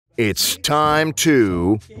It's time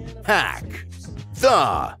to hack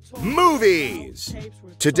the movies.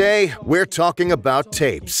 Today, we're talking about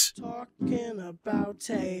tapes.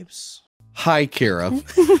 Hi,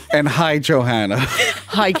 Kira. And hi, Johanna.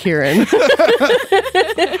 Hi, Kieran.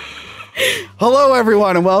 Hello,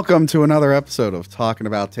 everyone, and welcome to another episode of Talking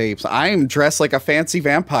About Tapes. I am dressed like a fancy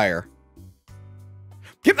vampire.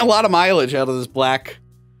 Getting a lot of mileage out of this black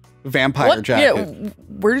vampire jacket. Yeah,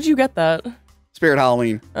 where did you get that? Spirit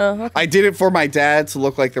Halloween. Okay. I did it for my dad to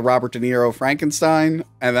look like the Robert De Niro Frankenstein,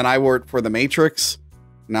 and then I wore it for The Matrix.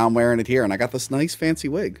 Now I'm wearing it here, and I got this nice fancy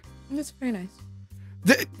wig. It's very nice.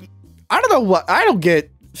 I don't know what I don't get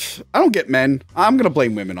men. I'm gonna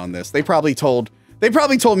blame women on this. They probably told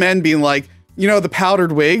men being like, you know, the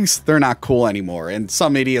powdered wigs, they're not cool anymore. And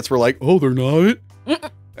some idiots were like, oh, they're not.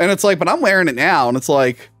 And it's like, but I'm wearing it now, and it's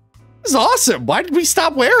like, this is awesome. Why did we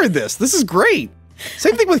stop wearing this? This is great.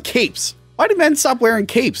 Same thing with capes. Why did men stop wearing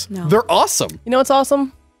capes? No. They're awesome. You know what's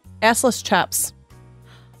awesome? Assless chaps.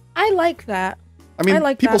 I like that. I mean,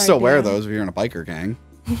 like people that still wear idea. those if you're in a biker gang.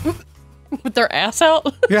 With their ass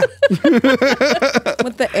out? Yeah.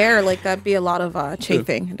 With the air, like that'd be a lot of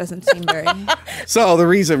chafing. It doesn't seem very. So the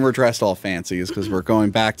reason we're dressed all fancy is because we're going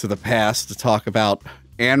back to the past to talk about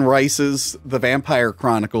Anne Rice's The Vampire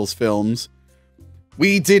Chronicles films.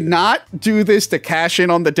 We did not do this to cash in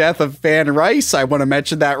on the death of Anne Rice. I want to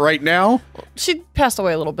mention that right now. She passed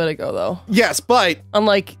away a little bit ago, though. Yes, but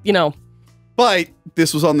Unlike, but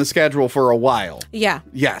this was on the schedule for a while. Yeah.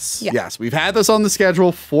 Yes, Yeah. yes. We've had this on the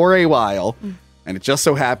schedule for a while, and it just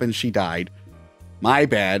so happened she died. My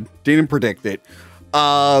bad. Didn't predict it.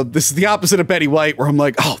 This is the opposite of Betty White, where I'm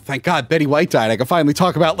like, oh, thank God Betty White died. I can finally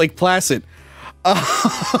talk about Lake Placid. what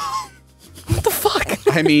the fuck?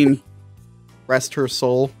 I mean, rest her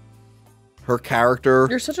soul. Her character.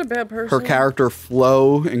 You're such a bad person. Her character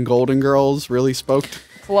Flo in Golden Girls really spoke.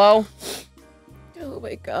 Flo, Oh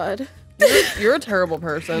my god. you're a terrible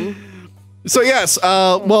person. So yes,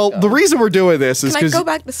 well, the reason we're doing this is Can I because. go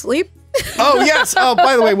back to sleep? Oh yes. Oh,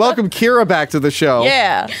 by the way, welcome Kira back to the show.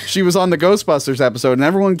 Yeah. She was on the Ghostbusters episode, and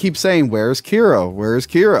everyone keeps saying, "Where's Kira? Where's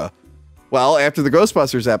Kira?" Well, after the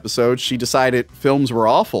Ghostbusters episode, she decided films were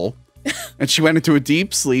awful, and she went into a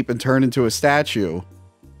deep sleep and turned into a statue.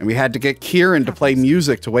 And we had to get Kieran to play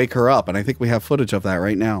music to wake her up, and I think we have footage of that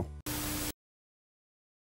right now.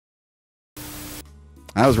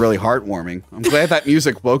 That was really heartwarming. I'm glad that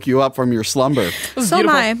music woke you up from your slumber. So am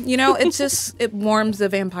I. You know, it warms the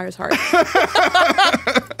vampire's heart.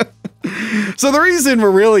 So the reason we're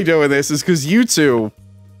really doing this is because you two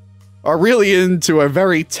are really into a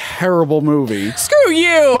very terrible movie. Screw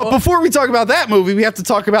you. But before we talk about that movie, we have to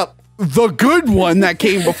talk about the good one that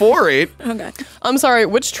came before it. Okay. I'm sorry,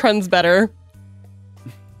 which trend's better?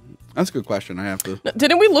 That's a good question. I have to.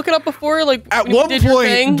 Didn't we look it up before? Like, At when you one did your point,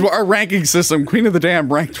 thing? our ranking system, Queen of the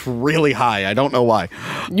Dam, ranked really high. I don't know why.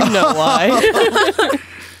 You know why.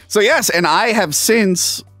 So yes, and I have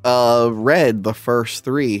since read the first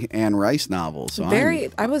 3 Anne Rice novels. So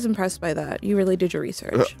I was impressed by that. You really did your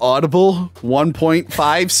research. Audible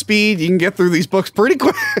 1.5 speed. You can get through these books pretty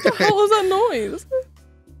quick. What the hell was that noise?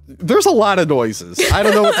 There's a lot of noises. I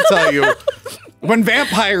don't know what to tell you. When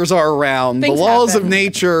vampires are around, Things the laws of happen.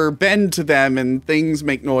 nature bend to them and things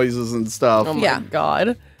make noises and stuff. Oh my Yeah.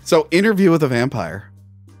 god. So, Interview with a Vampire.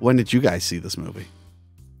 When did you guys see this movie?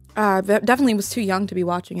 Definitely was too young to be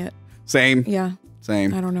watching it. Same. Yeah.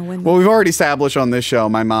 Same. I don't know when. Well, we've already established on this show,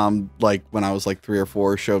 my mom, like, when I was like 3 or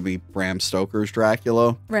 4, showed me Bram Stoker's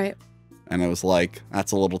Dracula. Right. And it was like,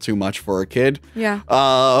 that's a little too much for a kid. Yeah.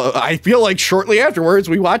 I feel like shortly afterwards,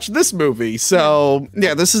 we watched this movie. So,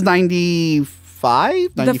 yeah, this is 95?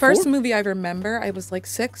 The first movie I remember, I was like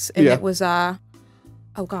 6, and Yeah. it was oh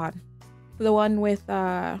god, the one with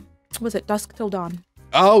was it Dusk Till Dawn?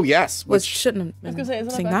 Oh, yes. Was Which shouldn't have I was been gonna say,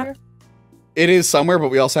 isn't seeing that back that. here? it is somewhere, but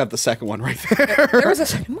we also have the second one right there. There was a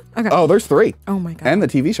second one. Okay. Oh, there's 3. Oh my god. And the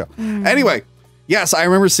TV show. Anyway, yes, I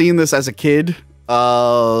remember seeing this as a kid.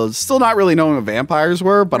 Still not really knowing what vampires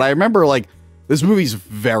were, but I remember like this movie's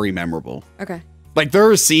very memorable. Okay. Like there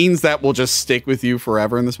are scenes that will just stick with you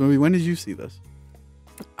forever in this movie. When did you see this?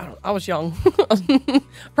 I was young.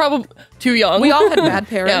 Probably too young. We all had bad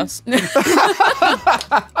parents.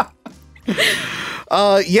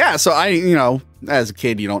 Yeah, so I, you know, as a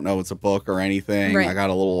kid, you don't know it's a book or anything. Right. I got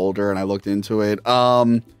a little older and I looked into it.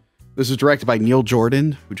 This was directed by Neil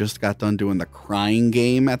Jordan, who just got done doing The Crying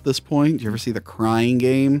Game at this point. Did you ever see The Crying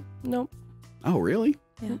Game? Nope. Oh, really?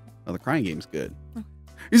 Yeah. Oh, The Crying Game's good.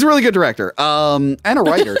 He's a really good director. And a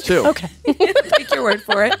writer, too. Okay. Take your word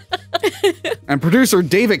for it. And producer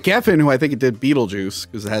David Geffen, who I think did Beetlejuice,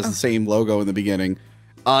 because it has the same logo in the beginning.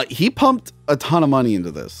 He pumped a ton of money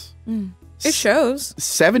into this. It shows.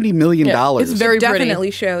 $70 million. it's very It definitely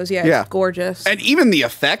shows. Yeah, Yeah. it's gorgeous. And even the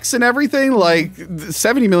effects and everything, like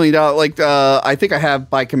 $70 million. Like I think I have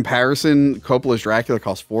by comparison, Coppola's Dracula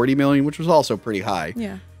cost $40 million, which was also pretty high.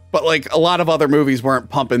 Yeah. But like a lot of other movies weren't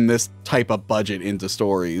pumping this type of budget into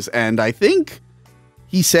stories. And I think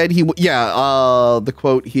he said the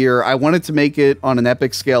quote here, I wanted to make it on an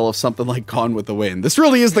epic scale of something like Gone with the Wind. This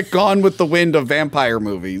really is the Gone with the Wind of vampire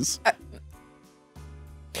movies.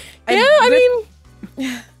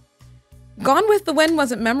 Gone with the Wind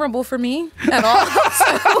wasn't memorable for me at all.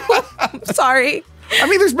 So, I'm sorry. I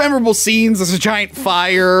mean, there's memorable scenes. There's a giant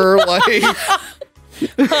fire.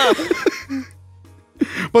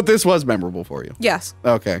 But this was memorable for you. Yes.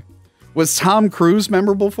 Okay. Was Tom Cruise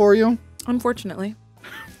memorable for you? Unfortunately.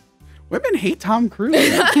 Women hate Tom Cruise.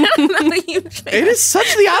 I'm not a huge fan. It is such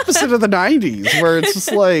the opposite of the 90s, where it's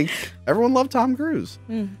just like everyone loved Tom Cruise.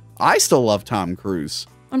 I still love Tom Cruise.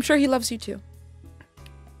 I'm sure he loves you too.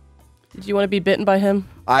 Did you want to be bitten by him?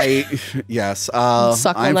 Yes. Suck on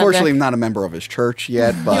that I unfortunately neck. am not a member of his church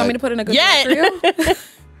yet, You want me to but put in a good word for you?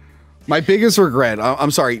 my biggest regret,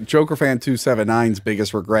 I'm sorry, Joker Fan 279's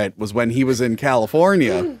biggest regret was when he was in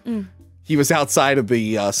California. He was outside of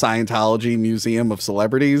the Scientology Museum of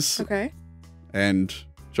Celebrities. Okay. And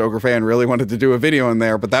Joker Fan really wanted to do a video in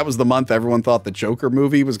there, but that was the month everyone thought the Joker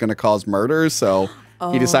movie was going to cause murder, so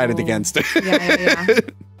he decided against it. Yeah.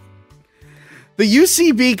 The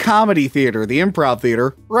UCB Comedy Theater, the Improv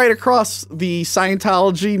Theater, right across the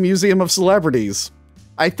Scientology Museum of Celebrities.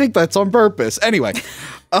 I think that's on purpose. Anyway.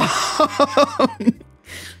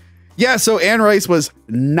 Yeah, so Anne Rice was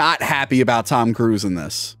not happy about Tom Cruise in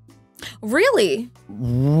this. Really?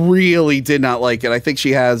 Really did not like it. I think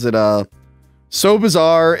she has it so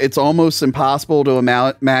bizarre, it's almost impossible to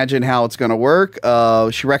imagine how it's going to work.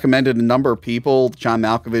 She recommended a number of people, John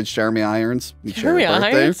Malkovich, Jeremy Irons. Jeremy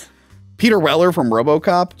Irons? Peter Weller from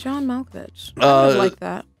RoboCop. John Malkovich. I like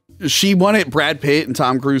that. She wanted Brad Pitt and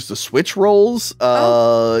Tom Cruise to switch roles.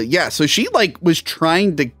 Yeah, so she was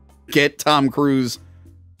trying to get Tom Cruise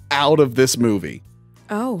out of this movie.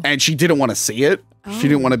 Oh. And she didn't want to see it. She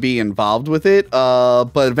didn't want to be involved with it.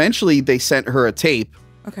 But eventually they sent her a tape.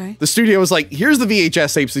 Okay. The studio was like, here's the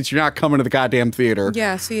VHS tape since you're not coming to the goddamn theater.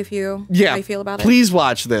 Yeah, see if how you feel about it. Please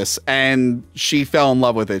watch this. And she fell in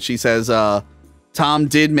love with it. She says, Tom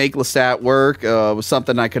did make Lestat work. It was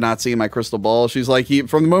something I could not see in my crystal ball. She's like,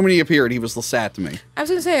 from the moment he appeared, he was Lestat to me. I was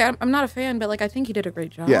going to say, I'm not a fan, but I think he did a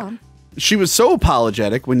great job. Yeah. She was so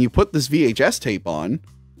apologetic when you put this VHS tape on.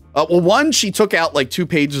 Well, one, she took out 2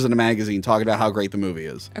 pages in a magazine talking about how great the movie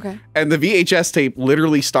is. Okay. And the VHS tape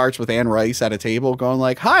literally starts with Anne Rice at a table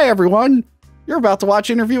going hi, everyone. You're about to watch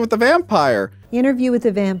Interview with the Vampire. Interview with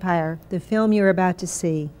the Vampire, the film you're about to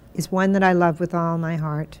see, is one that I love with all my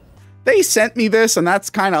heart. They sent me this, and that's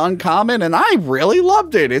kind of uncommon, and I really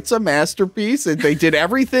loved it. It's a masterpiece. They did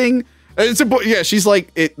everything. It's important. Yeah, she's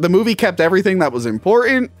like, the movie kept everything that was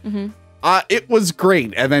important. Mm-hmm. It was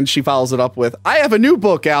great. And then she follows it up with, I have a new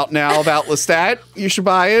book out now about Lestat. You should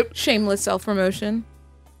buy it. Shameless self-promotion.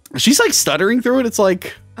 She's stuttering through it. It's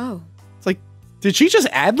like, did she just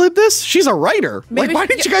ad-lib this? She's a writer. Maybe why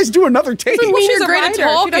didn't you guys do another take? Well, she's you're a great at writer. She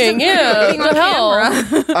talking. doesn't Yeah, put anything what the hell? on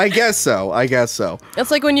camera. I guess so. It's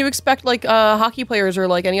like when you expect hockey players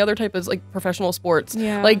or any other type of professional sports.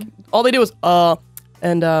 Yeah. All they do is the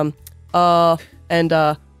whole Is that an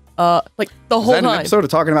time. episode of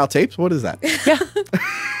Talking About Tapes? What is that?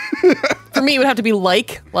 For me, it would have to be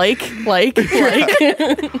like.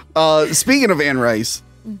 Speaking of Anne Rice,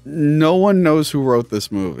 no one knows who wrote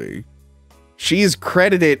this movie. She is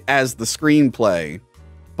credited as the screenplay,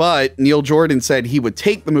 but Neil Jordan said he would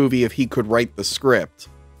take the movie if he could write the script.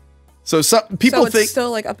 So people it's think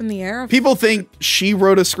still up in the air. people think she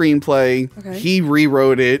wrote a screenplay, Okay. he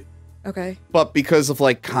rewrote it, Okay. but because of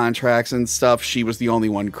contracts and stuff, she was the only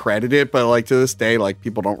one credited. But to this day,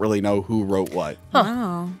 people don't really know who wrote what.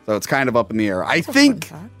 Wow. So it's kind of up in the air. I That's a think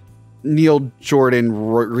fun fact. Neil Jordan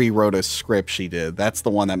rewrote a script she did. That's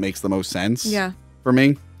the one that makes the most sense. Yeah. For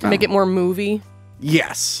me. To make it more movie.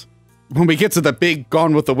 Yes. When we get to the big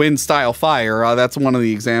Gone with the Wind style fire, that's one of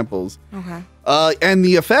the examples. Okay. And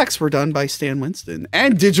the effects were done by Stan Winston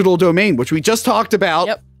and Digital Domain, which we just talked about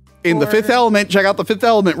in The Fifth Element. Check out the Fifth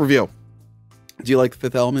Element review. Do you like The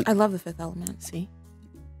Fifth Element? I love The Fifth Element. See?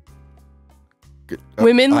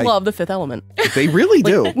 Women I- love The Fifth Element. They really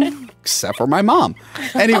do, except for my mom.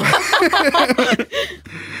 Anyway.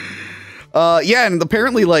 Yeah, and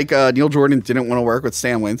apparently, like, Neil Jordan didn't want to work with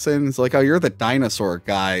Stan Winston. It's like, oh, you're the dinosaur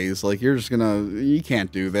guys. Like, you're just you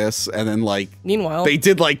can't do this. And then, like, meanwhile, they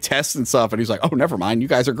did, like, tests and stuff. And he's like, oh, never mind. You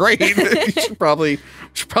guys are great. should probably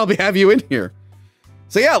have you in here.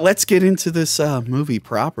 So, yeah, let's get into this movie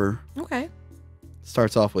proper. Okay.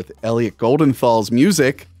 Starts off with Elliot Goldenthal's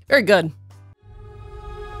music. very good.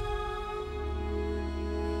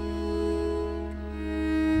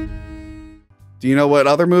 Do you know what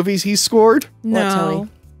other movies he scored? No.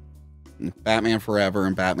 Batman Forever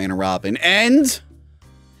and Batman and Robin. And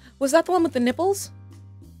Was that the one with the nipples?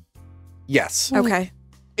 yes, Okay.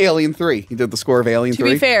 Alien 3. He did the score of Alien To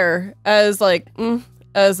 3. be fair, as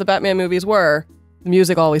the Batman movies were, the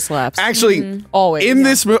music always slaps. Actually, Always. in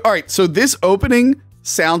this movie, all right, so this opening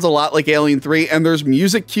sounds a lot like Alien 3, and there's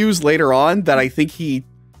music cues later on that I think he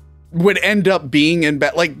would end up being in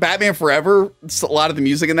like Batman Forever. A lot of the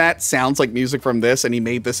music in that sounds like music from this, and he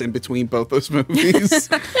made this in between both those movies.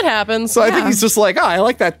 It happens. So I think he's just like, oh, I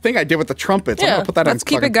like that thing I did with the trumpets. I'm Yeah, gonna put that on. Let's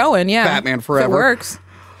keep it going. Yeah. Batman If Forever it works.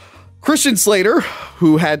 Christian Slater,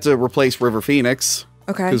 who had to replace River Phoenix.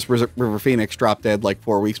 Okay. Because River Phoenix dropped dead like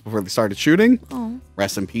 4 weeks before they started shooting. Oh.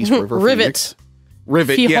 Rest in peace, River Rivet. Phoenix.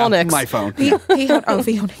 Rivet, yeah, Phoenix. my phone. Phoenix.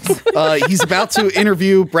 He's about to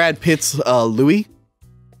interview Brad Pitt's Louis,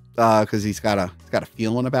 because he's got a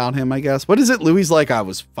feeling about him, I guess. What is it? Louis like, I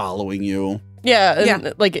was following you.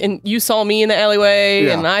 Yeah, and, and you saw me in the alleyway,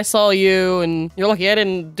 Yeah. and I saw you, and you're lucky I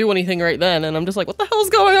didn't do anything right then. And I'm just like, what the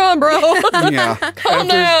hell's going on, bro? Yeah. Calm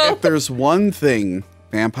down. If there's one thing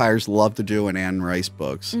vampires love to do in Anne Rice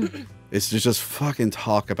books, is to just fucking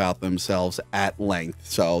talk about themselves at length.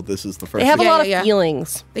 So this is the first They have a thing. lot of Yeah.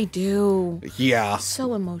 feelings. They do. Yeah.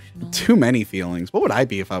 So emotional. Too many feelings. What would I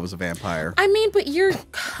be if I was a vampire? I mean, but you're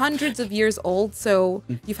hundreds of years old, so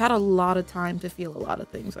you've had a lot of time to feel a lot of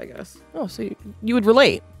things, I guess. Oh, so you would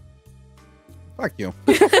relate. Fuck you.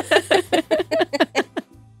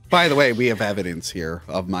 By the way, we have evidence here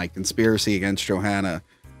of my conspiracy against Johanna.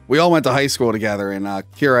 We all went to high school together, and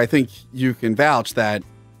Kira, I think you can vouch that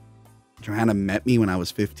Johanna met me when I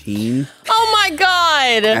was 15 Oh my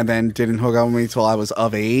god! and then didn't hook up with me till I was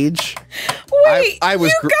of age. Wait, I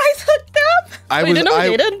was you guys hooked up? I Wait, was. didn't know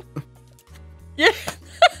we dated? Yeah.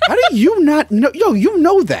 How do you not know? Yo, you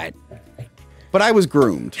know that. But I was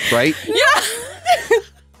groomed, right? Yeah.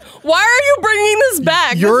 Why are you bringing this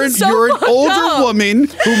back? You're This is so you're an fucked older up. woman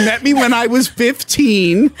who met me when I was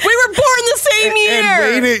 15. We were born the same year.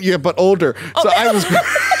 And waited, yeah, but older. So I was.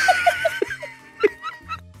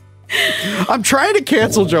 I'm trying to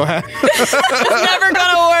cancel Johanna. It's never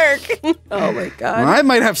gonna work. Oh my god. I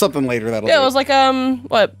might have something later that'll. Yeah, do it was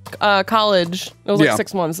like college. It was like Yeah.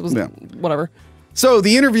 6 months. It was Yeah. whatever. So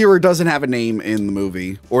the interviewer doesn't have a name in the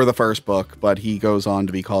movie or the first book, but he goes on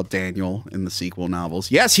to be called Daniel in the sequel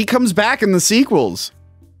novels. Yes, he comes back in the sequels.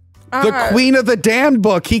 The Queen of the Damned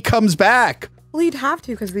book, he comes back. Well, you'd have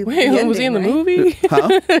to because the Wait, the was he in the ending, right? movie?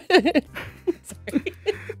 Huh?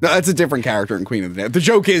 No, that's a different character in Queen of the Damned. The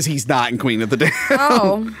joke is he's not in Queen of the Damned.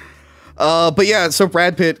 Oh. But yeah, so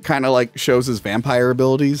Brad Pitt kind of like shows his vampire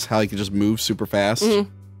abilities, how he can just move super fast.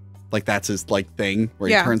 Like that's his like thing where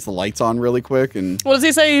Yeah. he turns the lights on really quick and What does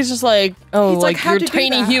he say? He's just like, oh, He's like, like, "How'd your you do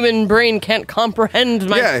tiny that?" human brain can't comprehend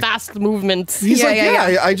my Yeah. fast movements. he's Yeah, like, yeah,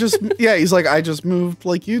 yeah, I just he's like, I just moved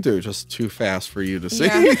like you do, just too fast for you to see.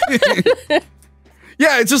 Yeah.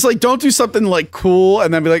 Yeah, it's just like don't do something like cool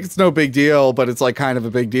and then be like it's no big deal, but it's like kind of a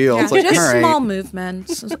big deal. Yeah, It's like just all right. small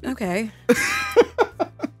movements. Okay.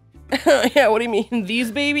 Yeah, what do you mean?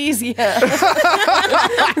 These babies? Yeah.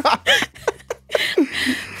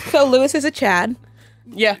 So Lewis is a Chad.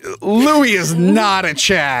 Yeah. Louis is not a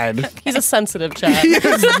Chad. He's a sensitive Chad. He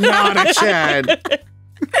is not a Chad.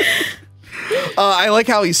 I like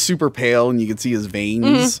how he's super pale and you can see his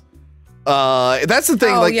veins. That's the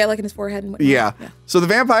thing. Oh like, yeah, like in his forehead and whatnot. yeah. So the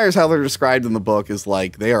vampires, how they're described in the book, is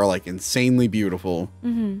like they are like insanely beautiful,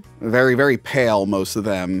 very, very pale, most of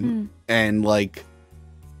them, and like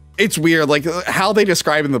it's weird. Like how they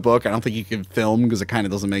describe in the book, I don't think you can film because it kind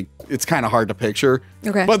of doesn't make. It's kind of hard to picture.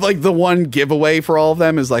 Okay. But like the one giveaway for all of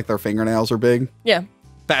them is like their fingernails are big. Yeah.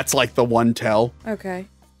 That's like the one tell. Okay.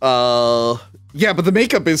 Yeah, but the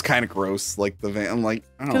makeup is kind of gross. Like I'm like,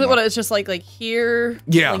 I don't know. It's just like here.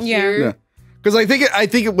 Yeah. Like Yeah. here. Yeah. Because I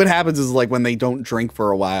think what happens is like when they don't drink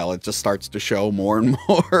for a while, it just starts to show more and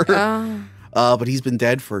more. But he's been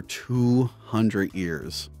dead for 200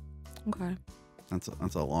 years. Okay. That's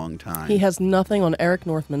a long time. He has nothing on Eric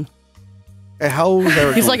Northman. Hey, how old is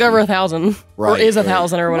Eric He's like Northman? over 1,000. Or Right, is right.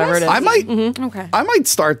 1,000 or whatever it is. I might Okay. I might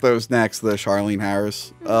start those next, the Charlene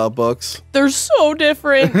Harris books. They're so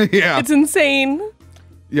different. Yeah. It's insane.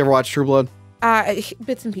 You ever watch True Blood?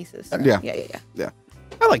 Bits and pieces. Yeah. Yeah.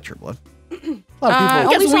 I like True Blood. A lot of people. I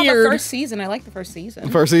only gets saw weird. the first season. I like the first season.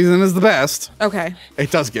 First season is the best. Okay.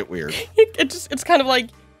 It does get weird. It's kind of like,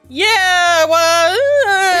 yeah,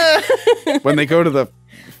 well, When they go to the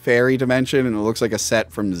fairy dimension and it looks like a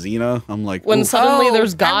set from Xena, I'm like, when ooh. suddenly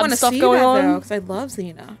there's I God wanna stuff see going that, on. because I love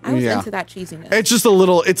Xena. I was Yeah. into that cheesiness. It's just a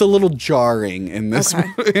little jarring in this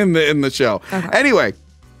Okay. in the show. Okay. Anyway,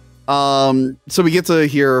 so we get to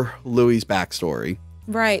hear Louis' backstory.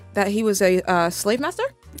 Right, that he was a slave master?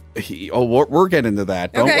 We're getting into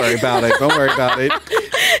that. Don't Okay. worry about it. Don't worry about it.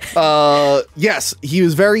 Yes, he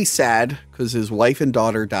was very sad because his wife and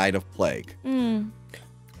daughter died of plague.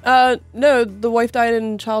 No, the wife died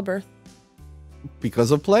in childbirth.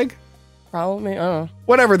 Because of plague? Probably, I don't know.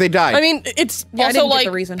 Whatever, they died. I mean, it's Yeah, I also didn't get like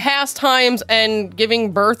the reason. past times and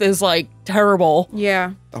giving birth is like terrible.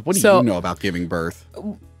 Yeah. What do so- you know about giving birth?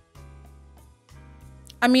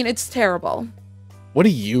 I mean, it's terrible. What do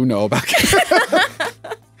you know about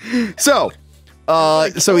So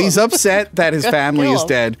he's upset that his family is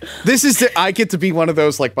dead. This is I get to be one of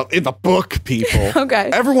those like, well, in the book people. Okay.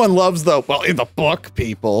 Everyone loves the in the book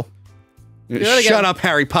people. it again. Shut up,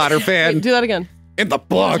 Harry Potter fan. Wait, do that again. In the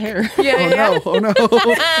book. Hair. Yeah, Oh no!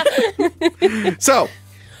 So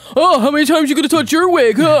Oh, how many times you gonna touch your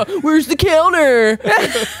wig, huh? Where's the counter?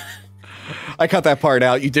 I cut that part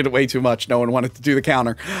out. You did it way too much. No one wanted to do the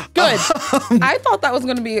counter. Good. I thought that was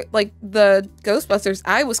going to be like the Ghostbusters.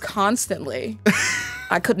 I was constantly.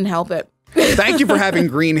 I couldn't help it. Thank you for having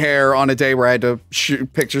green hair on a day where I had to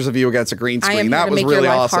shoot pictures of you against a green I am screen. here That to was make your really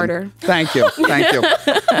life awesome. harder. Thank you. Thank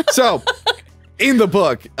you. So, in the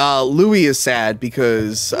book, Louis is sad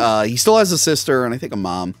because he still has a sister and I think a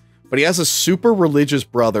mom, but he has a super religious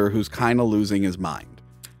brother who's kind of losing his mind.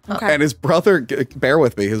 Okay. And his brother, bear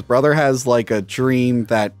with me, his brother has like a dream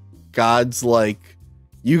that God's like,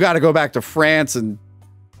 you got to go back to France and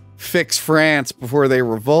fix France before they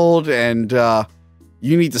revolt. And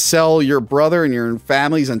you need to sell your brother and your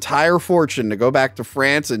family's entire fortune to go back to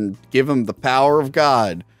France and give him the power of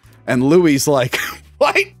God. And Louis like,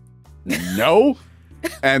 what? No.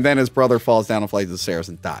 And then his brother falls down a flight of the stairs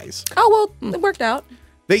and dies. Oh, well, it worked out.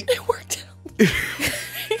 It worked out.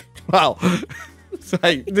 Well,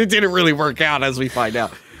 it didn't really work out as we find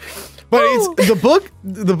out. But it's the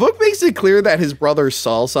book makes it clear that his brother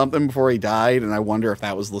saw something before he died, and I wonder if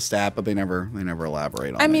that was Lestat, but they never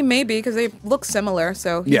elaborate on it. I mean, maybe because they look similar,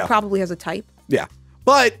 so he Yeah. probably has a type. Yeah.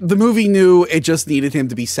 But the movie knew it just needed him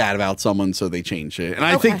to be sad about someone, so they changed it. And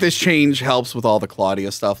I think Okay. this change helps with all the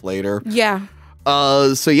Claudia stuff later. Yeah.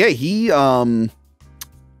 So yeah, he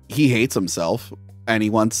hates himself and he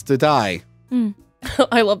wants to die.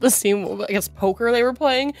 I love the scene. I guess poker they were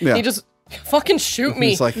playing. Yeah. He just fucking shoot me.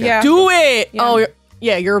 He's like, Yeah. Do it. Yeah. Oh,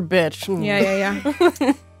 you're a bitch.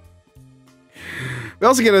 Yeah. We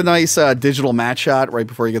also get a nice digital match shot right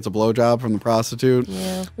before he gets a blowjob from the prostitute.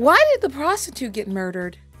 Yeah. Why did the prostitute get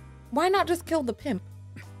murdered? Why not just kill the pimp?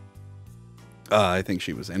 I think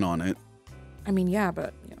she was in on it. I mean, yeah,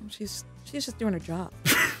 but you know, she's just doing her job.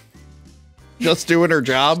 Just doing her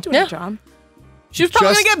job. Doing Yeah. her job. She was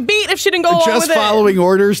probably Just- gonna get beat if she didn't go along Just with following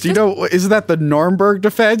orders. Do you know, isn't that the Nuremberg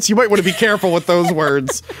defense? You might want to be careful with those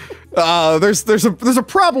words. There's a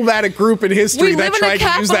problematic group in it. history We that live in a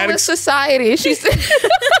tried to use that. capitalist society. She's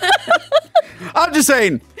I'm just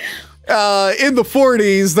saying, in the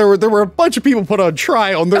 40s, there were a bunch of people put on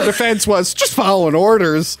trial, and their defense was just following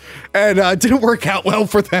orders, and it didn't work out well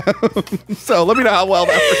for them. So let me know how well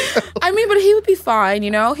that worked out. I mean, but he would be fine,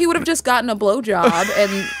 you know? He would have just gotten a blowjob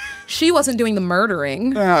and she wasn't doing the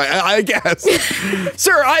murdering. I guess.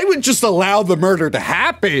 Sir, I would just allow the murder to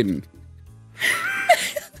happen.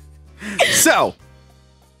 So,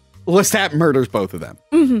 Lestat murders both of them.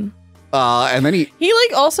 Mm-hmm. And then He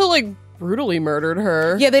like also like brutally murdered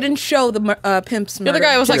her. Yeah, they didn't show the pimp's The murder. other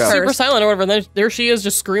guy was like Yeah. super silent or whatever, and then there she is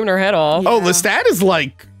just screaming her head off. Oh, Lestat is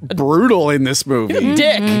like brutal in this movie.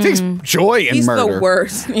 Dick. He takes joy in He's murder. the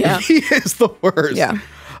worst. Yeah. He is the worst. Yeah.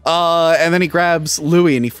 And then he grabs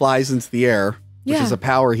Louis and he flies into the air, which Yeah. is a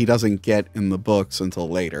power he doesn't get in the books until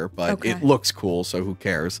later, but Okay. it looks cool, so who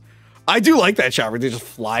cares? I do like that shot where they just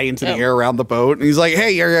fly into the Yeah. air around the boat, and he's like,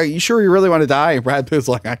 "Hey, are you sure you really want to die?" And Brad Pitt's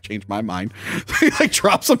like, "I changed my mind." He like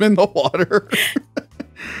drops him in the water.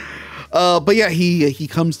 But yeah, he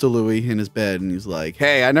comes to Louis in his bed, and he's like,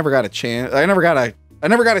 "Hey, I never got a chance. I never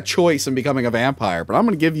got a choice in becoming a vampire, but I'm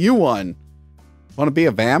gonna give you one. Want to be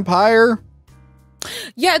a vampire?"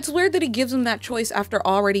 Yeah, it's weird that he gives him that choice after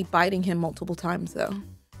already biting him multiple times, though.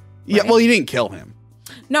 Yeah, Right. well, he didn't kill him.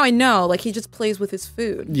 No, I know. Like, he just plays with his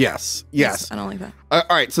food. Yes. I don't like that. All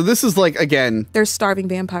right. So this is like, again, There's starving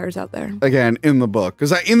vampires out there. again, in the book.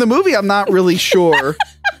 Because in the movie, I'm not really sure.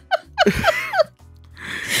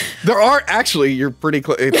 There are actually, you're pretty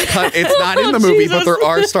close. It's not in the movie, but there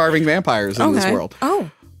are starving vampires in this world. Oh.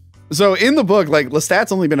 So in the book, like,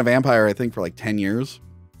 Lestat's only been a vampire, I think, for like 10 years.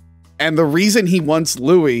 And the reason he wants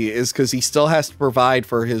Louis is because he still has to provide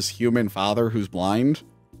for his human father who's blind.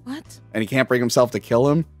 What? And he can't bring himself to kill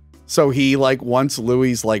him. So he like wants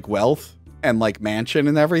Louis's like wealth and like mansion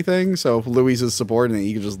and everything. So if Louis is subordinate,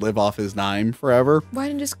 he can just live off his dime forever. Why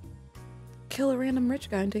didn't you just kill a random rich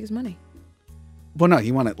guy and take his money? Well, no,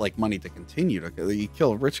 he wanted like money to continue to he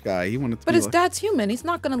kill a rich guy. He wanted to But be his like, dad's human. He's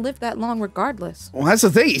not going to live that long regardless. well, that's the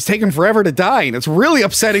thing. He's taking forever to die, and it's really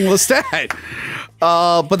upsetting Lestat.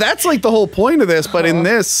 But that's like the whole point of this. But in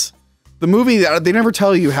this, the movie, they never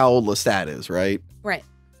tell you how old Lestat is, right? Right.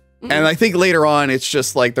 And I think later on, it's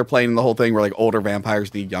just like they're playing the whole thing where like older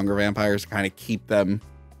vampires need younger vampires to kind of keep them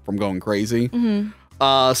from going crazy.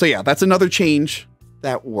 So yeah, that's another change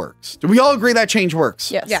that works. Do we all agree that change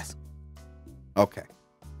works? Yes. Yes. Okay.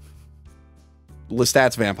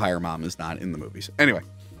 Lestat's vampire mom is not in the movies. Anyway,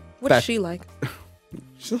 What's she like?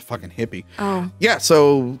 she's a fucking hippie. Oh. Yeah,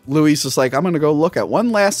 so Louis is like, I'm going to go look at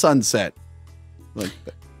one last sunset. Like,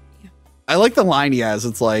 I like the line he has.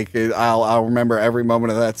 It's like, I'll remember every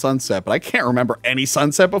moment of that sunset, but I can't remember any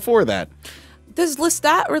sunset before that. Does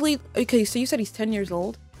Lestat really... Okay, so you said he's 10 years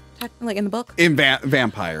old? Like in the book? In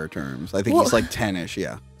vampire terms. I think Well, he's like 10-ish,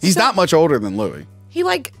 yeah. He's so- not much older than Louis. He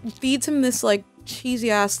like feeds him this like cheesy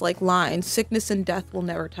ass like line, sickness and death will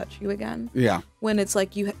never touch you again. Yeah. When it's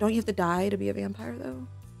like, don't you have to die to be a vampire though?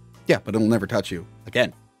 Yeah, but it'll never touch you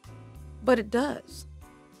again. But it does.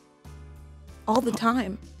 All the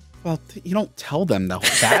time. Well, you don't tell them that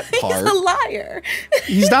part. He's a liar.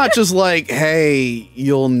 He's not just like, hey,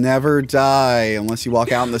 you'll never die unless you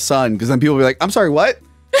walk out in the sun. Because then people will be like, I'm sorry, what?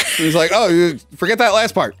 And he's like, oh, forget that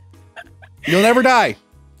last part. You'll never die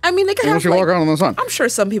I mean, they could unless have you like, walk out in the sun. I'm sure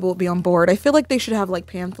some people would be on board. I feel like they should have like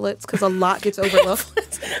pamphlets because a lot gets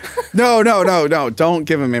overlooked. No. Don't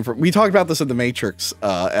give him info. We talked about this in the Matrix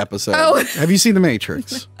episode. Oh. Have you seen the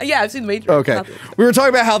Matrix? Yeah, I've seen the Matrix. Okay. Not the- We were talking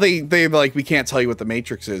about how they like, we can't tell you what the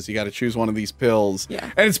Matrix is. You got to choose one of these pills. Yeah.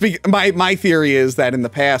 And it's my theory is that in the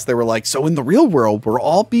past they were like, so in the real world, we're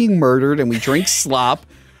all being murdered and we drink slop.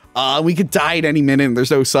 We could die at any minute and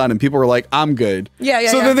there's no sun. And people were like, I'm good. Yeah.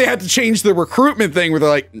 So then they had to change the recruitment thing where they're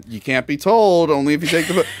like, you can't be told, only if you take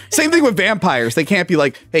the... Same thing with vampires. They can't be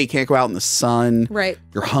like, hey, you can't go out in the sun. Right.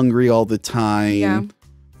 You're hungry all the time. Yeah.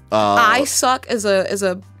 I suck as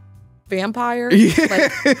a vampire.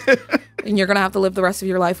 Like, and you're going to have to live the rest of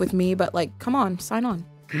your life with me. But like, come on, sign on.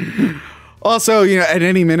 Also, at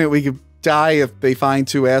any minute we could die if they find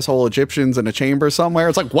two asshole Egyptians in a chamber somewhere.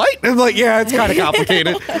 It's like, what? It's like, yeah, it's kind of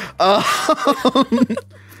complicated.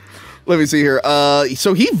 Let me see here.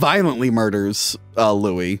 So he violently murders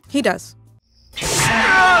Louis. He does.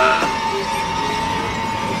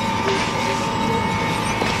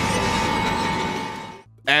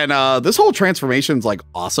 And this whole transformation is like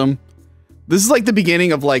awesome. This is like the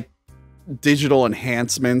beginning of like digital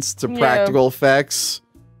enhancements to practical effects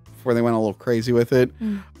before they went a little crazy with it.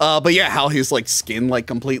 But yeah, how his like skin like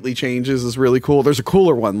completely changes is really cool. There's a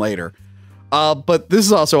cooler one later. But this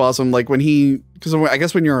is also awesome. Like because I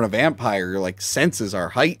guess when you're in a vampire, your like senses are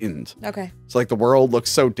heightened. Okay. So like the world looks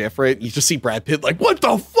so different. You just see Brad Pitt like, what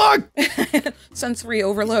the fuck? Sensory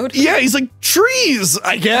overload. Yeah, he's like, trees,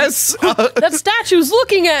 I guess. That statue's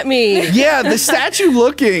looking at me. Yeah, the statue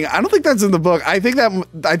looking. I don't think that's in the book. I think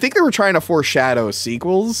they were trying to foreshadow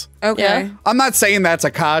sequels. Okay. Yeah. I'm not saying that's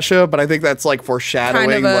Akasha, but I think that's like foreshadowing.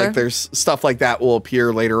 Kind of like there's stuff like that will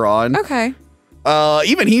appear later on. Okay.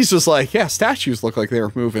 Even he's just like, yeah, statues look like they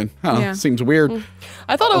were moving. Yeah. Seems weird.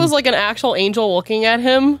 I thought it was like an actual angel looking at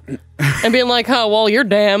him and being like, oh, well, you're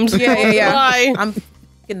damned. Yeah. Bye. I'm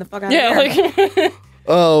getting the fuck out Yeah, of here.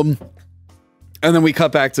 like And then we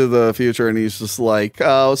cut back to the future, and he's just like,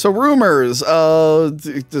 so rumors,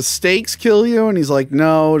 does steaks kill you? And he's like,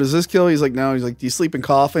 no. Does this kill you? He's like, no. He's like, do you sleep in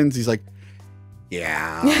coffins? He's like,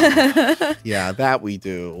 yeah. Yeah, that we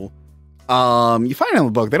do. You find in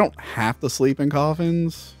the book, they don't have to sleep in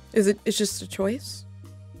coffins. It's just a choice?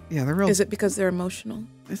 Yeah, they're real. Is it because they're emotional?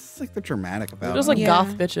 It's like they're dramatic about they're it. just like Yeah.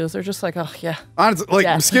 goth bitches. They're just like, oh, yeah. Honestly, like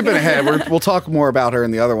Yeah. skipping ahead, we'll talk more about her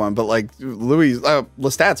in the other one. But like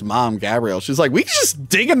Lestat's mom, Gabrielle, she's like, we can just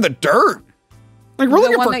dig in the dirt. Like we're The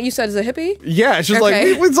looking one for. that you said is a hippie? Yeah, she's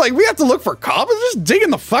Okay. like, it's like we have to look for coffins. Just dig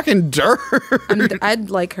in the fucking dirt. I'd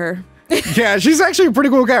like her. Yeah, she's actually a pretty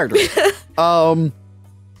cool character.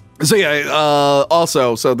 So yeah,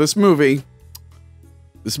 also, so this movie,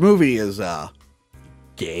 This movie is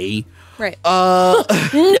gay. Right. No.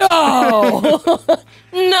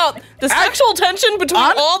 No. The sexual tension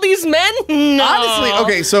between all these men? No. Honestly,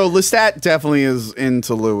 okay, so Lestat definitely is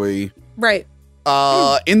into Louis. Right.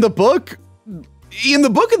 In the book and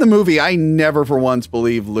the movie, I never for once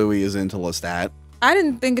believe Louis is into Lestat. I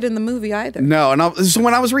didn't think it in the movie either. No, and so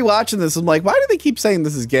when I was rewatching this, I'm like, why do they keep saying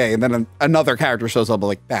this is gay? And then another character shows up, I'm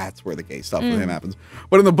like, that's where the gay stuff with him happens.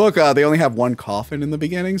 But in the book, they only have one coffin in the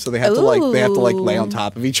beginning, so they have to lay on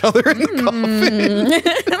top of each other in the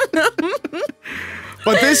coffin.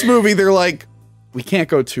 But this movie, they're like, we can't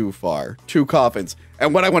go too far, 2 coffins.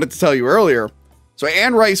 And what I wanted to tell you earlier, so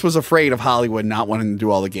Anne Rice was afraid of Hollywood not wanting to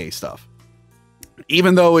do all the gay stuff,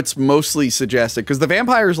 even though it's mostly suggested because the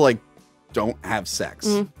vampires don't have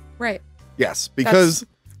sex. Right. Yes, because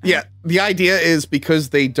the idea is because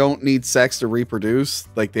they don't need sex to reproduce,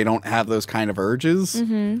 they don't have those kind of urges.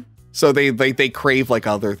 So they crave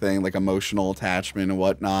other thing, emotional attachment and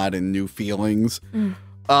whatnot and new feelings.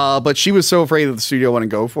 But she was so afraid that the studio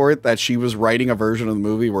wouldn't go for it that she was writing a version of the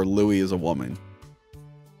movie where Louis is a woman.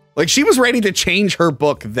 She was ready to change her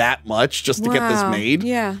book that much just to get this made.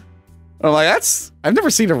 Yeah. I'm like, I've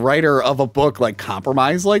never seen a writer of a book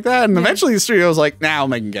compromise like that. And eventually the studio was like, nah, I'll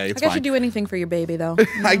make it gay. It's I guess fine. you'd do anything for your baby, though.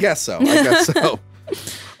 I guess so.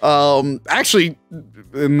 Actually,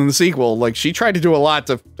 in the sequel, she tried to do a lot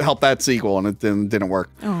to help that sequel and it didn't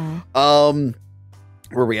work. Oh.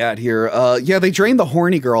 Where are we at here? Yeah, they drained the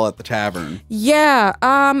horny girl at the tavern. Yeah.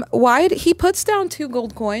 Why he puts down 2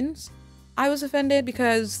 gold coins? I was offended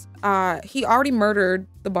because he already murdered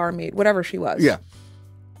the barmaid, whatever she was. Yeah.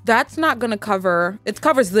 That's not going to cover. It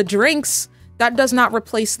covers the drinks. That does not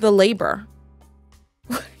replace the labor.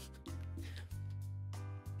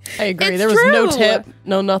 I agree. It's there was true. no tip,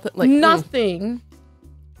 no nothing. Nothing.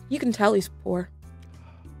 You can tell he's poor.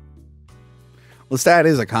 Lestat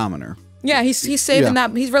is a commoner. Yeah, he's saving that.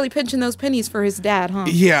 He's really pinching those pennies for his dad, huh?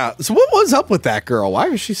 Yeah. So what was up with that girl? Why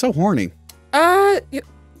was she so horny?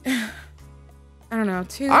 I don't know.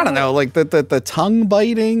 I don't know. The tongue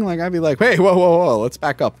biting. I'd be like, hey, whoa, let's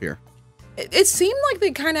back up here. It seemed like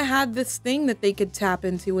they kind of had this thing that they could tap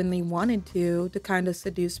into when they wanted to kind of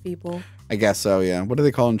seduce people. I guess so. Yeah. What do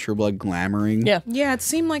they call in True Blood? Glamoring. Yeah. Yeah, it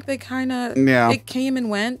seemed like they kind of. Yeah. It came and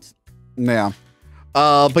went. Yeah.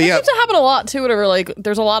 But It yeah. seems to happen a lot too. Whatever,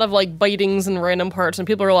 there's a lot of bitings in random parts, and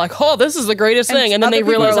people are like, "Oh, this is the greatest thing," and then other they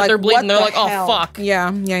people realize are that they're like, bleeding. "What They're like, the "Oh, hell?" fuck."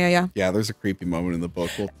 Yeah. Yeah, there's a creepy moment in the book.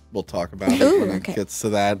 We'll talk about it Ooh, when okay. it gets to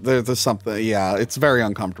that. There's something. Yeah, it's very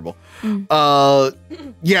uncomfortable.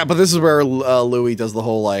 Yeah, but this is where Louis does the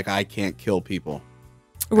whole I can't kill people.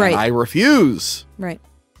 Right. And I refuse. Right.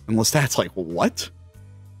 And Lestat's like, what?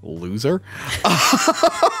 Loser.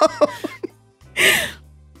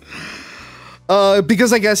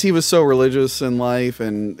 Because I guess he was so religious in life,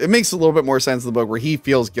 and it makes a little bit more sense in the book where he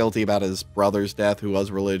feels guilty about his brother's death, who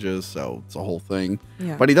was religious, so it's a whole thing.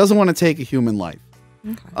 Yeah. But he doesn't want to take a human life.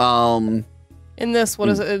 Okay. In this, what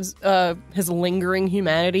is it? It's, his lingering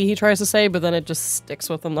humanity, he tries to say, but then it just sticks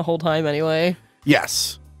with him the whole time anyway.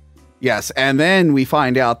 Yes. And then we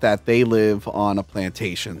find out that they live on a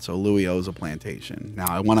plantation. So Louis owes a plantation. Now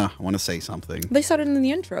I wanna say something. They said it in the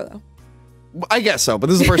intro, though. I guess so, but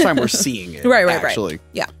this is the first time we're seeing it. Right. Actually.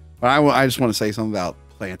 Yeah. But I just want to say something about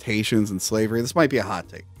plantations and slavery. This might be a hot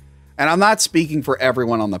take. And I'm not speaking for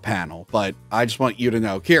everyone on the panel, but I just want you to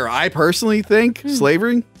know. Here, I personally think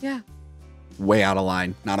slavery, Yeah. way out of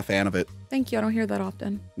line. Not a fan of it. Thank you. I don't hear that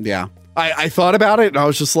often. Yeah. I thought about it and I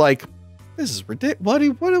was just like, this is ridiculous.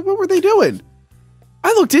 What were they doing?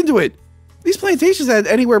 I looked into it. These plantations had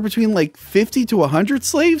anywhere between 50 to 100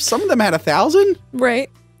 slaves. Some of them had 1,000. Right.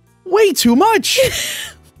 Way too much.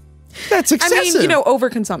 That's excessive. I mean,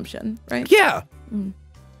 overconsumption, right? Yeah.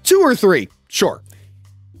 2 or 3, sure.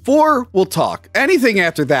 4, we'll talk. Anything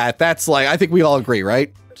after that, that's I think we all agree,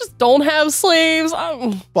 right? Just don't have slaves.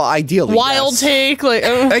 Well, ideally, Wild yes. take.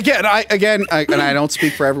 Again, I don't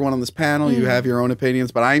speak for everyone on this panel. You have your own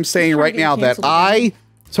opinions, but I'm saying right now that I,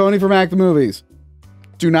 Tony from Act the Movies,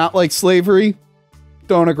 do not like slavery.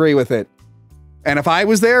 Don't agree with it. And if I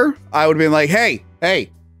was there, I would have been like, hey,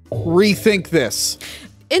 rethink this.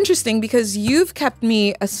 Interesting, because you've kept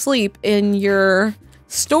me asleep in your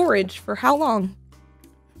storage for how long?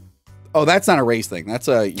 Oh, that's not a race thing. That's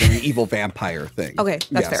you're an evil vampire thing. Okay,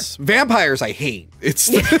 that's fair. Vampires, I hate.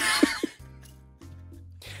 It's.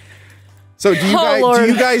 So do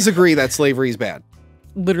you guys agree that slavery is bad?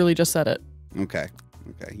 Literally just said it. Okay.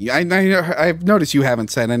 Yeah, I've noticed you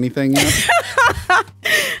haven't said anything yet.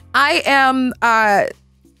 I am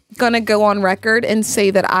gonna go on record and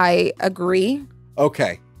say that I agree.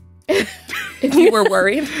 Okay. if you were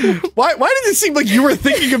worried. Why did it seem like you were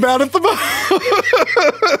thinking about it the most?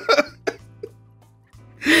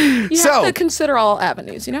 You have to consider all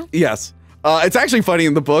avenues, you know? Yes. It's actually funny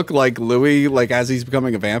in the book, like Louis, like as he's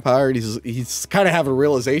becoming a vampire, he's kind of having a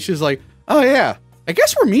realization. He's like, oh yeah, I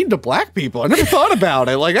guess we're mean to black people. I never thought about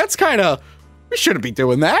it. Like that's kind of, we shouldn't be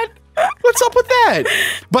doing that. What's up with that?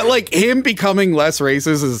 But like him becoming less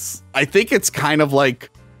racist is, I think it's kind of like,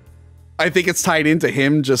 I think it's tied into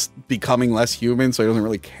him just becoming less human, so he doesn't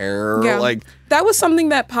really care. Yeah. Like that was something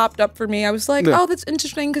that popped up for me. I was like, oh, that's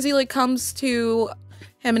interesting, because he like comes to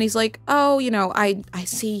him and he's like, oh, you know, I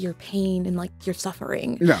see your pain and like your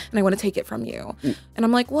suffering, and I want to take it from you. And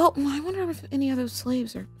I'm like, well, I wonder if any of those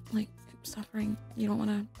slaves are like suffering. You don't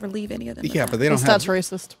want to relieve any of them. Yeah, but they don't have. That's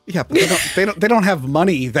racist. Yeah, but they don't have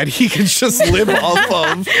money that he can just live off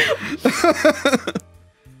of.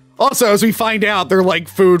 Also, as we find out, they're like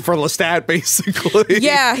food for Lestat, basically.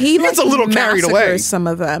 Yeah, he gets a little carried away. Some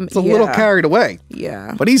of them. It's a little carried away.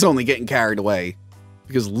 Yeah. But he's only getting carried away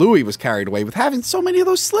because Louis was carried away with having so many of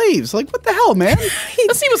those slaves. Like, what the hell, man?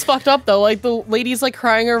 This scene was fucked up, though. Like, the lady's, like,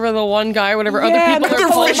 crying over the one guy, whatever. Yeah, other people they're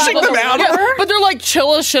pulling fishing back them out of her. But they're, like,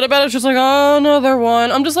 chill as shit about it. It's just like, oh, another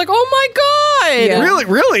one. I'm just like, oh, my God. Yeah.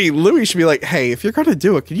 Really, Louis should be like, hey, if you're going to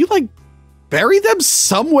do it, can you, like, bury them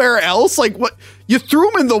somewhere else? Like, what? You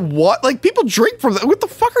threw them in the what? Like, people drink from that. What the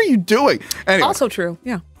fuck are you doing? Anyway. Also true.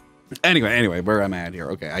 Yeah. Anyway, where I'm at here.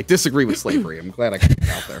 Okay, I disagree with slavery. I'm glad I got it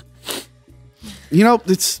out there. You know,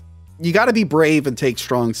 you got to be brave and take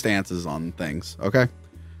strong stances on things, okay?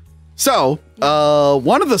 So,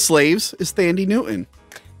 one of the slaves is Thandie Newton.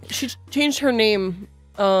 She changed her name.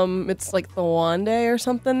 It's like the Wande or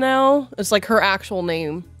something now. It's like her actual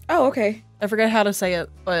name. Oh, okay. I forget how to say it,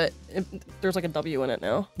 but there's like a W in it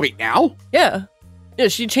now. Wait, now? Yeah. Yeah,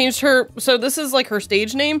 she changed her. So this is like her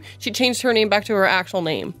stage name. She changed her name back to her actual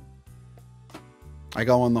name. I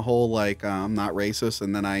go on the whole, like, I'm not racist,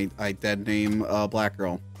 and then I dead name a black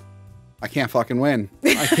girl. I can't fucking win.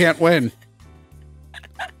 I can't win.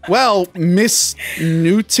 Well, Miss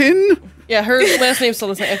Newton? Yeah, her last name's still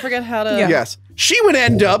the same. I forget how to... Yeah. Yes. She would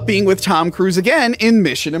end up being with Tom Cruise again in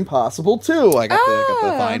Mission Impossible 2. I got the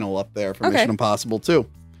vinyl up there for Mission Impossible 2.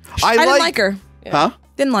 I didn't like her. Yeah. Huh?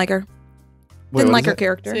 Didn't like her. Wait, Didn't what like is her it?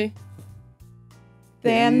 character. See?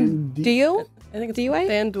 Thandie? I think it's Dway?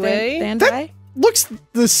 Thandway. Thandway? Looks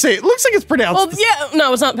the same. It looks like it's pronounced. Well, yeah,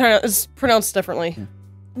 no, it's not pronounced. It's pronounced differently.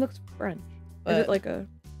 Looks French. But- Is it like a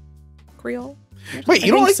Creole? Wait,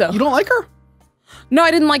 you I don't think like so. you don't like her? No,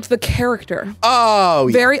 I didn't like the character. Oh,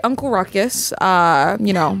 yeah. Very Uncle Ruckus.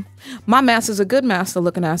 You know, my mask is a good mask, the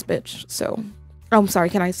looking ass bitch. So, oh, I'm sorry.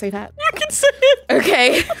 Can I say that? You can say it.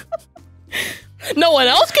 Okay. No one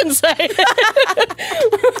else can say it.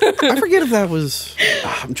 I forget if that was.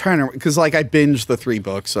 I'm trying to because like I binged the 3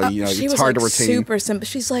 books, so you know she it's was hard like to retain. super simple.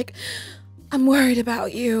 She's like, I'm worried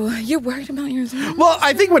about you. You're worried about yourself. Well,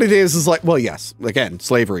 I think what it is like, well, yes, again,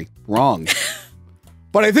 slavery, wrong.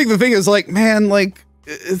 But I think the thing is like, man, like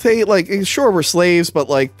they like sure we're slaves, but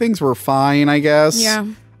like things were fine, I guess. Yeah.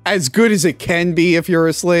 As good as it can be if you're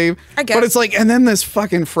a slave. I guess. But it's like, and then this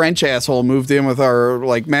fucking French asshole moved in with our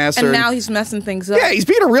like master. And now he's messing things up. Yeah, he's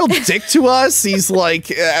being a real dick to us. He's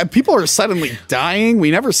like, people are suddenly dying. We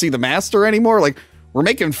never see the master anymore. Like, we're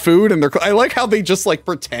making food, and I like how they just like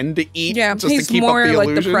pretend to eat. Yeah, just he's to keep more up the like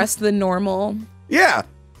illusion. depressed than normal. Yeah,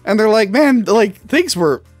 and they're like, man, like things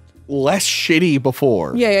were less shitty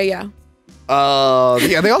before. Yeah.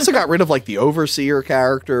 Yeah, they also got rid of like the overseer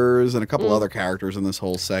characters and a couple other characters in this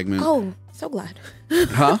whole segment. Oh, so glad.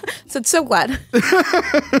 Huh? Said so glad.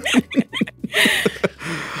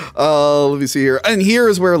 Let me see here. And here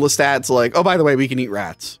is where Lestat's like, oh, by the way, we can eat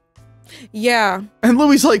rats. Yeah. And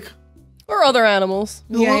Louis like, Or other animals.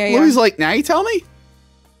 Yeah. Louis like, now you tell me?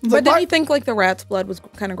 But didn't you think like the rat's blood was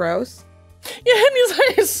kind of gross? Yeah, and he's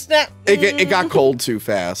like, snap. It got cold too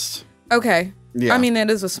fast. Okay. Yeah. I mean, it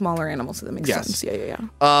is a smaller animal, so that makes Yes. sense. Yeah.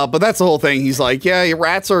 But that's the whole thing. He's like, yeah, your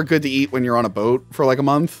rats are good to eat when you're on a boat for like a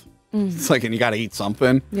month. It's like, and you got to eat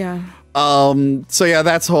something. Yeah. So yeah,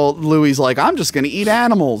 that's whole. Louis like, I'm just gonna eat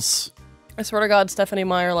animals. I swear to God, Stephanie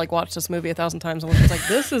Meyer like watched this movie 1,000 times and was like,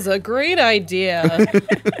 "This is a great idea."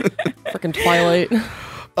 Freaking Twilight.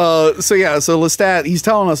 So Lestat, he's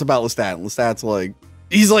telling us about Lestat. And Lestat's like,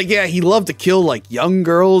 he's like, yeah, he loved to kill like young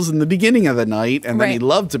girls in the beginning of the night, and then he Right.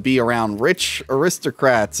 loved to be around rich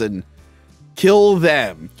aristocrats and kill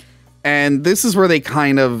them. And this is where they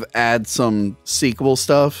kind of add some sequel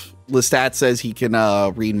stuff. Lestat says he can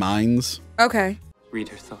read minds. Okay. Read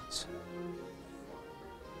her thoughts.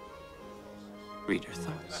 Read her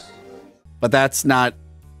thoughts. But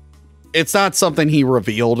it's not something he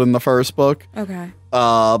revealed in the first book. Okay.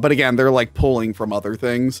 But again, they're like pulling from other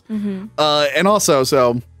things. And also,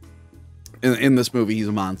 so in this movie, he's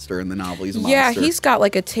a monster. In the novel, he's a monster. Yeah, he's got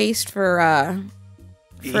like a taste for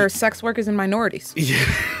sex workers and minorities. Yeah.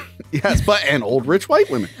 Yes, but and old rich white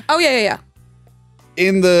women. Oh yeah.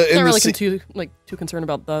 Not really too concerned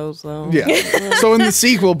about those though. Yeah. So in the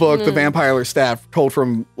sequel book, the Vampire Lestat, told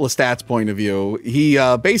from Lestat's point of view, he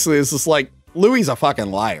basically is just like, Louis a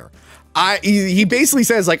fucking liar. He basically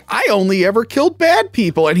says like, I only ever killed bad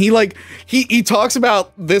people, and he talks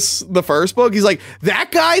about the first book. He's like,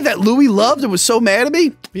 that guy that Louis loved and was so mad at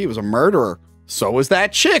me, he was a murderer. So was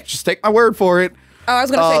that chick. Just take my word for it. Oh, I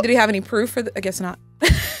was gonna say, did he have any proof for? I guess not.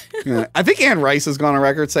 Yeah, I think Anne Rice has gone on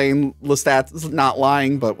record saying Lestat's not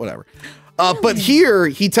lying, but whatever. But here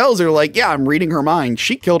he tells her like, yeah, I'm reading her mind.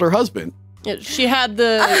 She killed her husband. Yeah, she had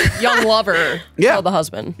the young lover kill the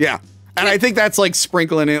husband. Yeah. And I think that's like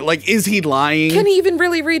sprinkling it. Like, is he lying? Can he even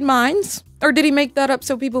really read minds? Or did he make that up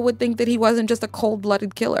so people would think that he wasn't just a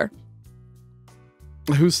cold-blooded killer?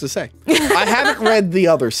 Who's to say? I haven't read the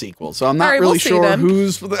other sequel, so I'm not really sure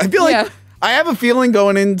who's. I feel like I have a feeling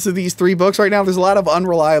going into these 3 books right now, there's a lot of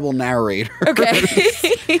unreliable narrators. Okay.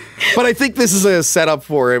 But I think this is a setup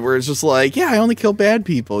for it where it's just like, yeah, I only kill bad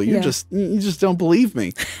people. You just don't believe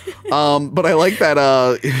me. But I like that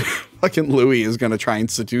fucking Louis is going to try and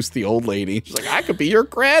seduce the old lady. She's like, I could be your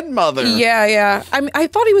grandmother. Yeah. I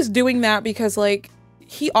thought he was doing that because like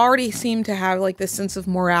he already seemed to have like this sense of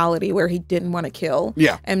morality where he didn't want to kill.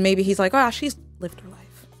 Yeah. And maybe he's like, oh, she's lived her life.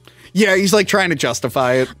 Yeah, he's like trying to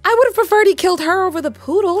justify it. I would have preferred he killed her over the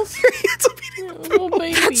poodles. Oh,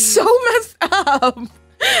 baby. That's so messed up.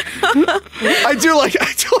 I do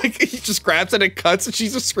like he just grabs it and cuts and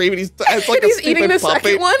she's just screaming. He's like he's eating the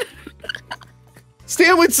second one.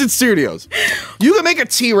 Stan Winston Studios. You can make a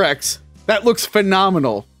T-Rex that looks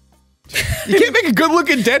phenomenal. You can't make a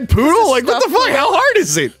good-looking dead poodle? Like, what the fuck? How hard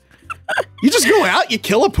is it? You just go out, you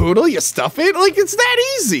kill a poodle, you stuff it. Like, it's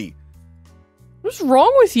that easy. What's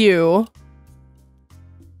wrong with you?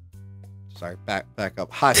 Sorry, back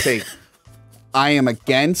up. Hot take. I am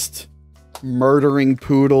against murdering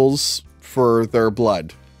poodles for their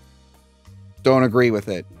blood. Don't agree with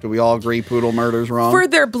it. Do we all agree poodle murder's wrong? For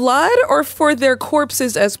their blood or for their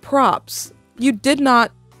corpses as props? You did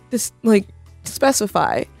not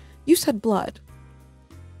specify. You said blood.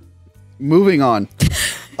 Moving on.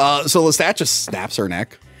 So Lestat just snaps her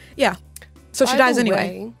neck. Yeah. So she dies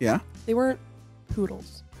anyway. Yeah. They weren't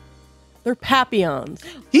poodles. They're papillons.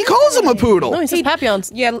 He calls them a poodle. No, he says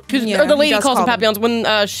papillons. Yeah, or the lady calls them papillons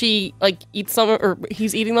when she like eats some or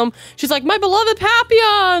he's eating them. She's like, my beloved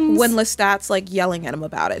papillons. When Lestat's like yelling at him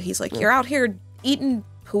about it, he's like, you're out here eating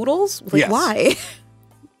poodles? Like, yes. Why?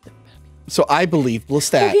 So I believe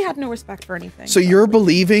Lestat. He had no respect for anything. So you're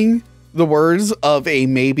believing the words of a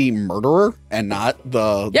maybe murderer and not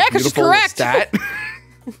the beautiful Lestat?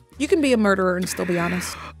 You can be a murderer and still be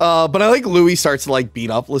honest. But I like Louis starts to like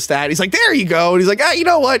beat up Lestat. He's like, there you go. And he's like, you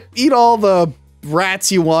know what? Eat all the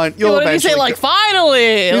rats you want. You'll eventually. You say like,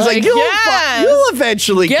 finally. He's like, you'll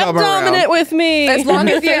eventually get come dominant around. with me. As long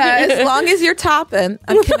as you're topping.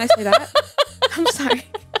 Can I say that? I'm sorry.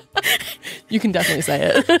 You can definitely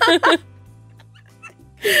say it.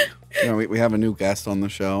 You know, we have a new guest on the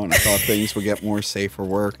show, and I thought things would get more safe for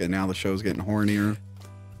work, and now the show's getting hornier.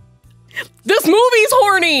 This movie's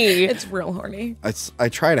horny. It's real horny. I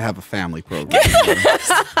try to have a family program.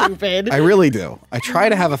 Stupid. I really do. I try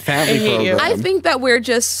to have a family program. I think that we're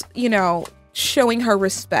just, showing her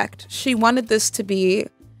respect. She wanted this to be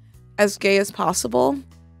as gay as possible.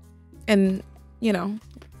 And,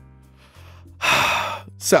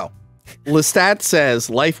 So, Lestat says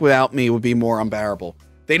life without me would be more unbearable.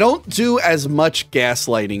 They don't do as much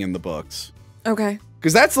gaslighting in the books. Okay.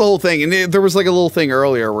 Because that's the whole thing. And there was like a little thing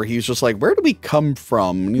earlier where he's just like, where do we come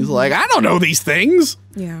from? And he's like, I don't know these things.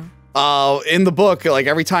 Yeah. In the book, like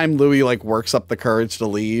every time Louis like works up the courage to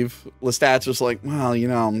leave, Lestat's just like, well, you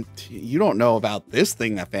don't know about this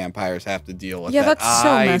thing that vampires have to deal with. Yeah, that's so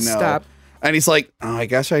messed up. And he's like, oh, I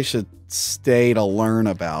guess I should stay to learn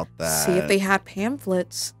about that. See, if they had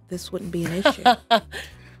pamphlets, this wouldn't be an issue.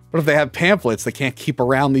 But if they have pamphlets, they can't keep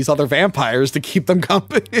around these other vampires to keep them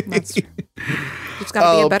company. That's true. It's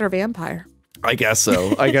got to be a better vampire. I guess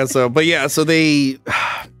so. But yeah, so they do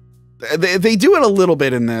it a little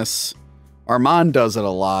bit in this. Armand does it a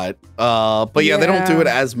lot. But yeah, they don't do it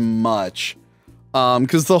as much.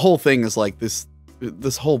 Because the whole thing is like this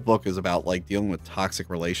whole book is about like dealing with toxic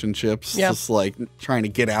relationships. Yep. Just like trying to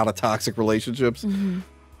get out of toxic relationships.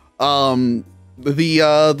 Mm-hmm.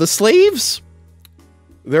 The slaves,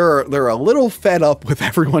 they're a little fed up with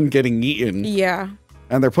everyone getting eaten. Yeah.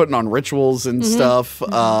 and they're putting on rituals and stuff.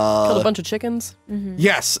 Killed a bunch of chickens.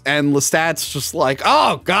 Yes, and Lestat's just like,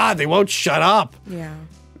 oh God, they won't shut up. Yeah.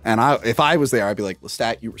 And if I was there, I'd be like,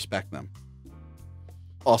 Lestat, you respect them.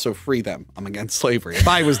 Also, free them. I'm against slavery. If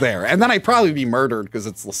I was there, and then I'd probably be murdered because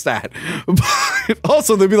it's Lestat. But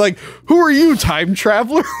also, they'd be like, "Who are you, time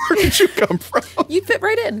traveler? Where did you come from?" You fit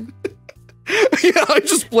right in. Yeah, I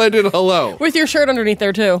just blended. Hello, With your shirt underneath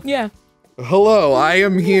there, too. Yeah. hello, I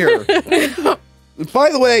am here. By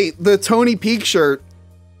the way, the Tony Peak shirt,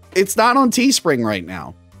 it's not on Teespring right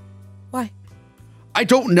now. Why? I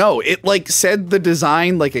don't know. It like said the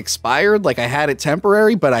design like expired, like I had it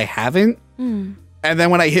temporary, but I haven't. And then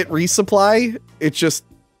when I hit resupply, it just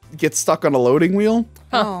gets stuck on a loading wheel.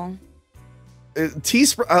 Oh.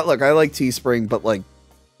 Teespring, look, I like Teespring, but like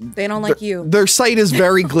They don't like you. their site is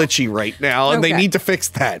very glitchy right now, and they Okay. need to fix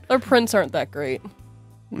that. Their prints aren't that great.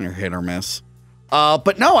 They're hit or miss.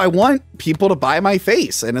 But no, I want people to buy my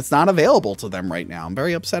face, and it's not available to them right now. I'm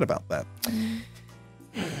very upset about that.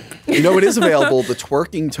 You know, it is available, the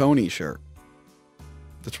Twerking Tony shirt.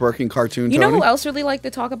 The twerking cartoon You Tony. know who else really liked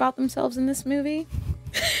to talk about themselves in this movie?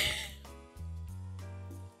 Oh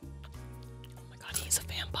my god, he's a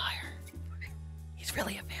vampire. He's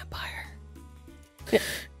really a vampire.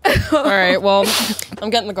 All right, well, I'm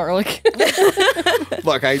getting the garlic.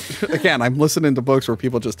 Look, I'm listening to books where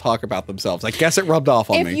people just talk about themselves. I guess it rubbed off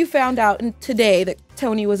on If me. you found out today that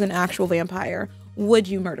Tony was an actual vampire, would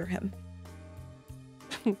you murder him?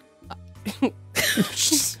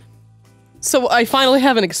 So I finally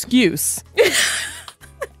have an excuse.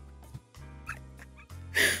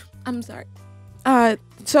 I'm sorry.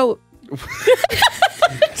 So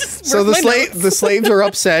So the slaves are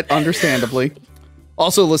upset, understandably.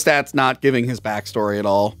 Also, Lestat's not giving his backstory at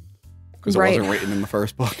all because Right. it wasn't written in the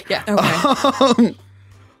first book. Yeah. okay.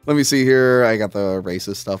 Let me see here. I got the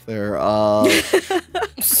racist stuff there.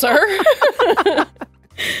 Sir?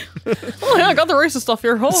 Oh, yeah, I got the racist stuff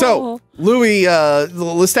here. Oh. So Louis,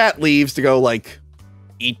 Lestat leaves to go like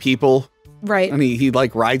eat people, Right. and he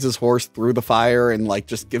like rides his horse through the fire and like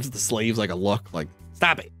just gives the slaves like a look, like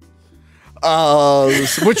stop it.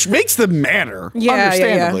 Which makes them madder, Yeah,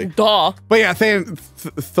 understandably. Duh. But yeah,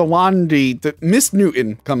 Thawandi, Miss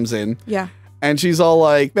Newton comes in, Yeah. and she's all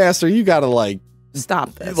like, "Master, you gotta like,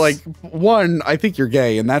 Stop this. one, I think you're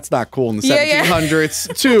gay, and that's not cool in the Yeah, yeah. 1700s.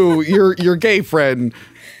 Two, your gay friend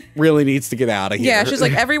really needs to get out of here." Yeah, she's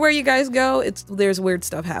like, everywhere you guys go, there's weird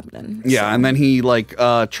stuff happening. Yeah, So- and then he like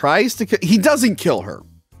tries to he doesn't kill her.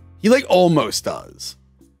 He like almost does.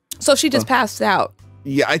 So she just passed out.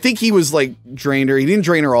 Yeah, I think he was like drained her. He didn't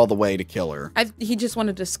drain her all the way to kill her. He just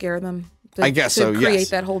wanted to scare them. I guess so, To yes. create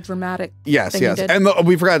that whole dramatic Yes, thing he yes. did. And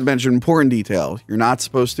we forgot to mention important detail. You're not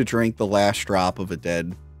supposed to drink the last drop of a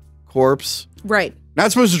dead corpse. Right.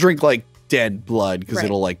 Not supposed to drink like dead blood because Right.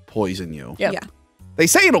 it'll like poison you. Yep. Yeah. They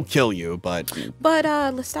say it'll kill you, but But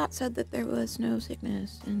Lestat said that there was no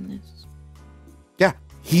sickness in this. yeah,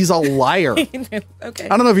 he's a liar. Okay.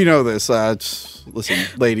 I don't know if you know this. Listen,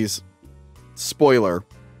 ladies, spoiler,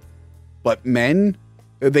 but men,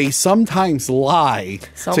 they sometimes lie to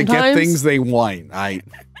get Sometimes? things they want. I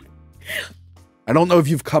don't know if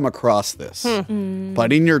you've come across this,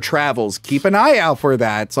 but in your travels, keep an eye out for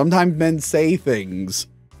that. Sometimes men say things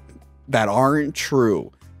that aren't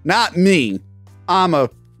true. Not me.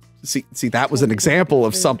 See, that was an example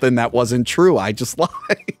of something that wasn't true. I just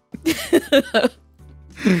lied.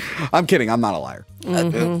 I'm kidding. I'm not a liar.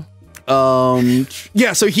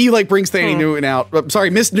 Yeah, so he like brings Thany Newton out. Sorry,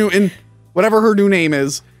 Miss Newton, whatever her new name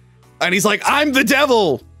is. And he's like, I'm the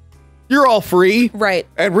devil. You're all free. Right.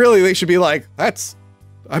 And really, they should be like, it's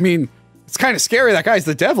kind of scary. That guy's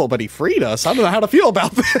the devil, but he freed us. I don't know how to feel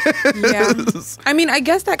about this. Yeah. I mean, I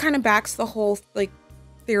guess that kind of backs the whole like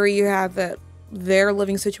theory you have that their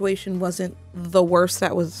living situation wasn't the worst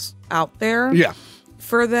that was out there. Yeah.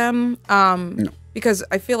 For them. Because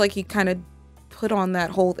I feel like he kind of put on that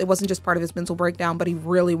whole, it wasn't just part of his mental breakdown, but he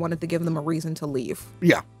really wanted to give them a reason to leave.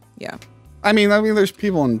 Yeah. Yeah. I mean, there's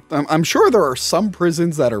people in, I'm sure there are some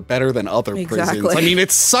prisons that are better than other prisons. Exactly. I mean,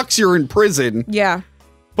 it sucks you're in prison. Yeah.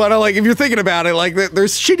 But like, if you're thinking about it, like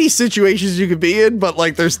there's shitty situations you could be in, but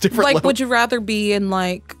like there's different Like, levels. would you rather be in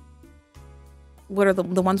like, what are the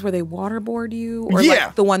ones where they waterboard you? Or Yeah.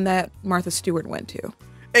 like the one that Martha Stewart went to?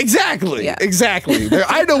 Exactly. Yeah. Exactly.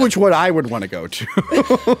 I know which one I would want to go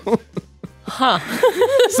to.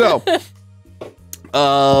 So,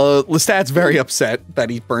 Lestat's very upset that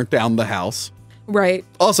he burnt down the house. Right.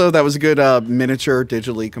 Also, that was a good miniature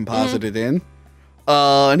digitally composited in.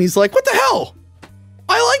 And he's like, what the hell?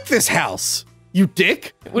 I like this house. You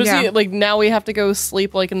dick. What is he like? Now we have to go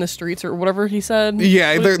sleep like in the streets or whatever he said.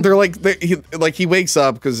 Yeah, they're like he wakes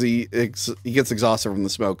up because he gets exhausted from the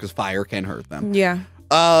smoke because fire can hurt them. Yeah.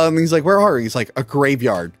 He's like, where are you? He's like, a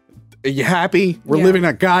graveyard. Are you happy? We're living in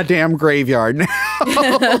a goddamn graveyard now.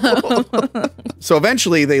 So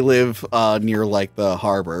eventually they live near like the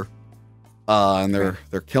harbor, and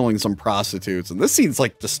they're killing some prostitutes, and this scene's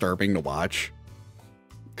like disturbing to watch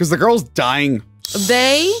because the girl's dying.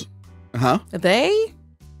 They. Huh? They?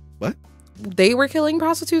 What? They were killing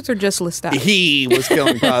prostitutes or just Lestat? He was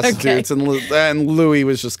killing prostitutes and Louis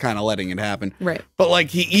was just kind of letting it happen. Right. But like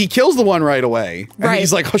he kills the one right away. And right.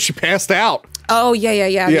 He's like, oh, she passed out. Oh,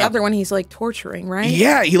 yeah. The other one he's like torturing, right?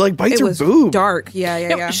 Yeah, he like bites it her was boob. Dark.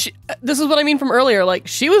 Yeah. This is what I mean from earlier. Like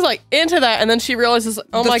she was like into that and then she realizes,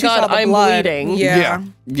 oh my God, I'm bleeding. Yeah.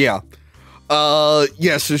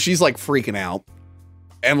 So she's like freaking out.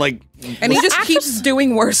 And like, and he just keeps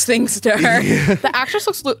doing worse things to her. Yeah. The actress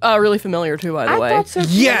looks really familiar too, by the way. Thought so too.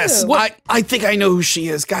 Yes, I think I know who she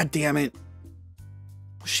is. God damn it.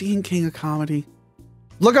 Was she in King of Comedy?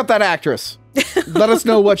 Look up that actress. Let us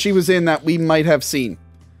know what she was in that we might have seen.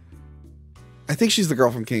 I think she's the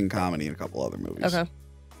girl from King of Comedy and a couple other movies. Okay.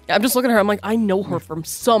 Yeah, I'm just looking at her. I'm like, I know her from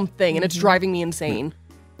something, and it's driving me insane.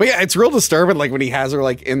 But yeah, it's real disturbing, like when he has her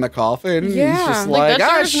like in the coffin. Yeah. He's just like,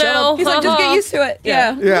 that's yours now. He's like, just get used to it.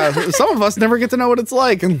 Yeah. Yeah. Some of us never get to know what it's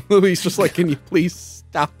like. And Louis just like, can you please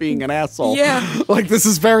stop being an asshole? Yeah. Like, this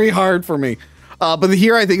is very hard for me. But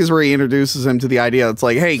here I think is where he introduces him to the idea. It's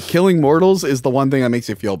like, hey, killing mortals is the one thing that makes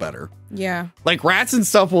you feel better. Yeah. Like rats and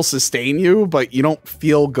stuff will sustain you, but you don't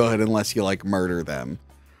feel good unless you like murder them.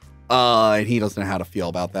 And he doesn't know how to feel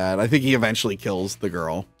about that. I think he eventually kills the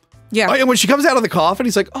girl. Yeah. Oh, and when she comes out of the coffin,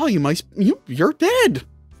 he's like, oh, you're dead.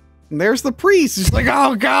 And there's the priest. He's like,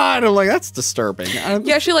 oh God. I'm like, that's disturbing.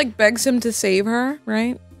 Yeah, she like begs him to save her,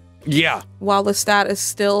 right? Yeah. While Lestat is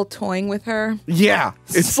still toying with her. Yeah.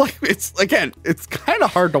 It's like, it's kind of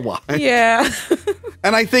hard to watch. Yeah.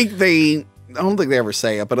 And I don't think they ever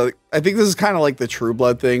say it, but I think this is kind of like the True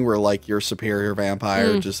Blood thing where like your superior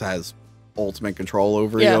vampire just has ultimate control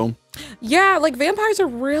over you. Yeah, like vampires are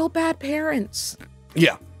real bad parents.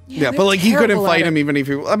 Yeah. Yeah, but like he couldn't fight him even if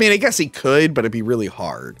he, I mean, I guess he could, but it'd be really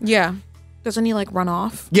hard. Yeah. Doesn't he like run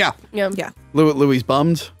off? Yeah. Yeah. Louis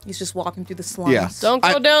bummed. He's just walking through the slums. Yeah. Don't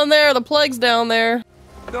go down there. The plague's down there.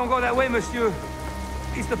 Don't go that way, monsieur.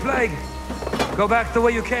 It's the plague. Go back the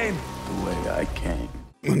way you came. The way I came.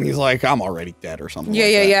 And he's like, I'm already dead or something.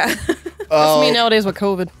 Yeah. That's me nowadays with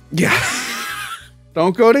COVID. Yeah.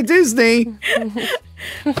 Don't go to Disney.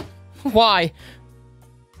 Why?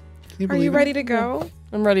 Are you ready to go?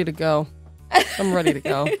 I'm ready to go. I'm ready to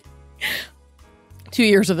go. 2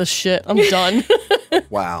 years of this shit. I'm done.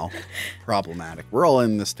 Wow. Problematic. We're all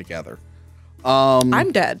in this together.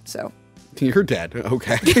 I'm dead, so. You're dead.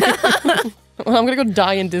 Okay. Well, I'm gonna go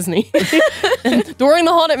die in Disney during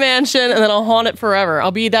the Haunted Mansion, and then I'll haunt it forever.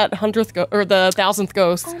 I'll be that 100th or the 1000th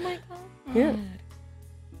ghost. Oh my God. Yeah.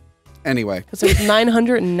 Anyway. Because it was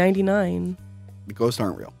 999. The ghosts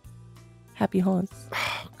aren't real. Happy haunts.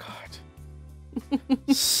 Oh, God.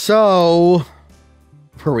 So,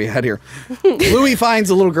 where are we at here? Louis finds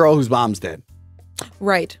a little girl whose mom's dead.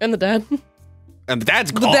 Right. And the dad. And the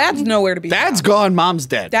dad's gone. The dad's nowhere to be Dad's found. gone. Mom's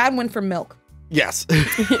dead. Dad went for milk. Yes.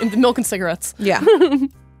 The milk and cigarettes. Yeah.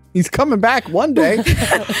 He's coming back one day.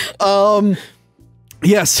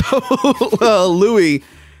 Yeah, so Louis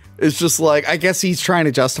is just like, I guess he's trying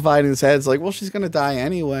to justify it in his head. It's like, well, she's going to die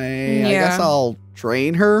anyway. I guess I'll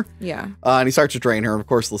drain her. Yeah. And he starts to drain her. Of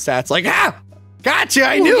course, Lestat's like, gotcha,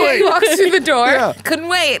 I knew it. He walks through the door. Yeah. Couldn't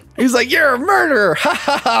wait. He's like, you're a murderer. Ha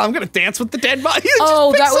ha ha. I'm going to dance with the dead body.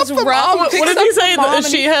 Oh, that was rough. What did he say? That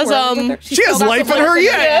she has, she has life in her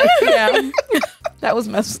yet. Yeah. That was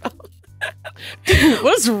messed up.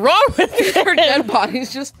 What's wrong with her? Her dead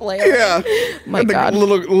body's just flailing. Yeah. My and God.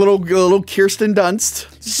 Little Kirsten Dunst.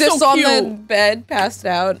 Just So on cute. the bed, passed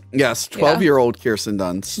out. Yes, 12-year-old Kirsten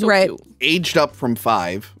Dunst. Right. Aged up from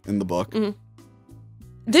 5 in the book. Mm-hmm.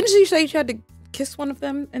 Didn't she say she had to kiss one of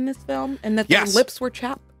them in this film? And that their Yes. lips were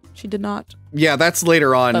chapped? She did not. Yeah, that's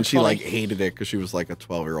later on. That's she funny. like hated it because she was like a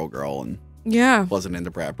 12-year-old girl and Yeah. wasn't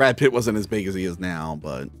into Brad. Brad Pitt wasn't as big as he is now,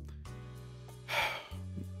 but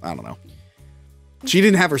I don't know. She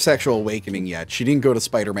didn't have her sexual awakening yet. She didn't go to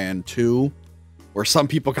Spider-Man 2, where some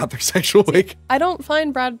people got their sexual awakening. I don't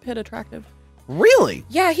find Brad Pitt attractive. Really?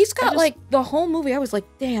 Yeah, he's got like the whole movie. I was like,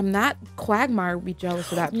 damn, that Quagmire would be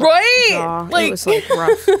jealous of that. Right? jaw. Like- It was like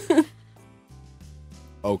rough.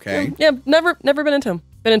 Okay. Yeah, never been into him.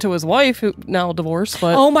 Been into his wife, who now divorced,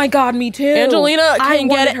 but Oh my God, me too. Angelina I can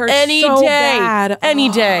wanted get her any so day. bad. Any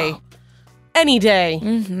Oh. day. Any day.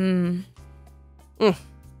 Mm-hmm.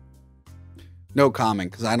 No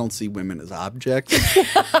comment, because I don't see women as objects.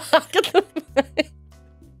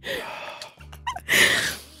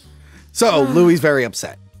 So Louis very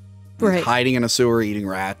upset. He's Right. hiding in a sewer eating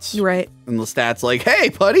rats. Right. And Lestat's like, hey,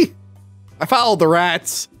 buddy, I followed the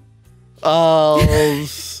rats. Oh,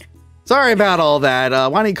 sorry about all that.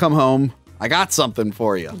 Why don't you come home? I got something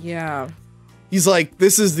for you. Yeah. He's like,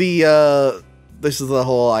 this is the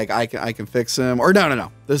whole, like, I can fix him. Or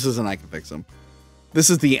no. This isn't I can fix him. This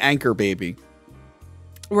is the anchor baby.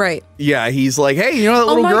 Right. Yeah, he's like, hey, you know that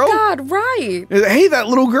little girl? Oh my God, right. Hey, that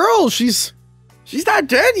little girl, she's not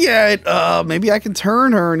dead yet. Maybe I can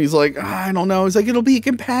turn her. And he's like, I don't know. He's like, it'll be a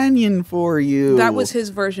companion for you. That was his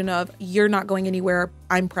version of, you're not going anywhere,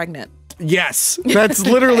 I'm pregnant. Yes, that's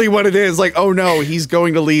literally what it is. Like, oh no, he's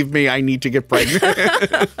going to leave me. I need to get pregnant.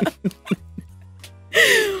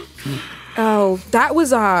 Oh, that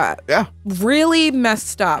was really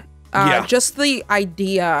messed up. Just the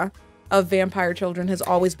idea of vampire children has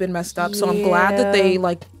always been messed up. So I'm glad that they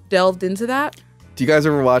like delved into that. Do you guys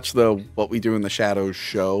ever watch the What We Do in the Shadows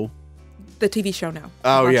show? The TV show now.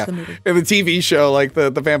 Oh yeah, the movie. In the TV show, like the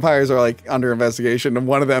vampires are like under investigation, and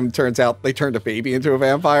one of them turns out they turned a baby into a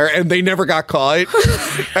vampire, and they never got caught.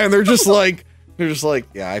 And they're just like,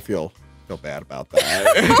 yeah, I feel bad about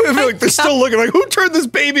that. They're still looking like, who turned this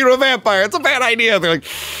baby into a vampire? It's a bad idea. They're like,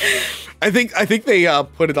 I think they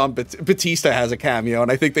put it on Batista has a cameo,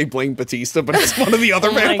 and I think they blame Batista, but it's one of the other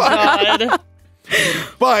vampires. My God.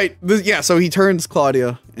 But so he turns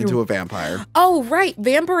Claudia into a vampire. Oh, right.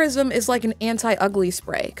 Vampirism is like an anti-ugly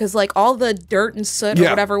spray because like all the dirt and soot or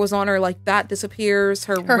whatever was on her, like that disappears.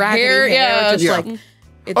 Her raggedy hair just like.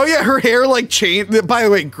 Oh yeah, her hair like changed. By the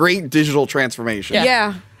way, great digital transformation.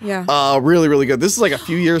 Yeah. Really, really good. This is like a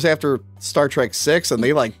few years after Star Trek 6, and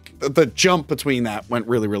they like the jump between that went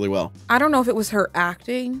really, really well. I don't know if it was her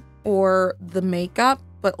acting or the makeup,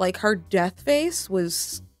 but like her death face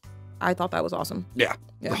was. I thought that was awesome. Yeah.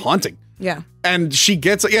 Haunting. Yeah. And she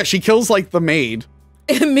kills like the maid.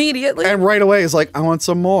 Immediately. And right away is like, I want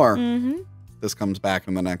some more. Mm-hmm. This comes back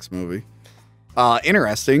in the next movie.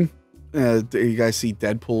 Interesting. Do you guys see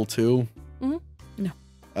Deadpool 2? Mm-hmm.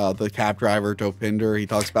 No. The cab driver, Dopinder, he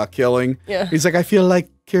talks about killing. Yeah. He's like, I feel like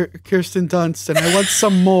Kirsten Dunst and I want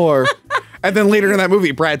some more. And then later in that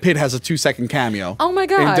movie, Brad Pitt has a 2-second cameo. Oh my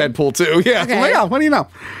God. In Deadpool 2. Yeah. Okay. Oh my God, what do you know?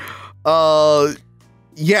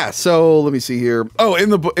 Yeah, so let me see here. Oh, in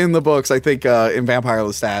the books, I think in Vampire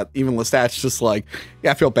Lestat, even Lestat's just like,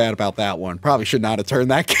 yeah, I feel bad about that one. Probably should not have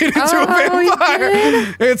turned that kid into a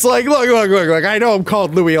vampire. It's like, look. I know I'm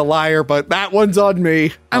called Louis a liar, but that one's on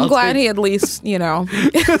me. I'm glad he at least,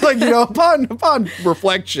 like, upon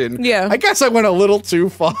reflection, I guess I went a little too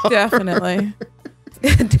far. Definitely.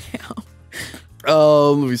 Damn.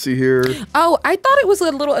 Let me see here. Oh, I thought it was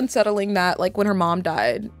a little unsettling that, like, when her mom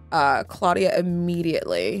died, Claudia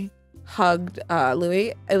immediately hugged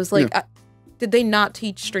Louis. It was like, did they not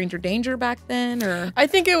teach stranger danger back then? Or I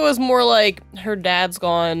think it was more like her dad's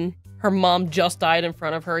gone. Her mom just died in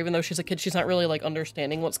front of her, even though she's a kid. She's not really like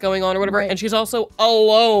understanding what's going on or whatever. Right. And she's also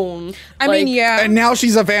alone. I mean, yeah. And now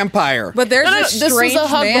she's a vampire. But there's this strange was a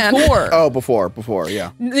hug man. before. Oh, before,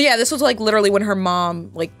 yeah. Yeah, this was like literally when her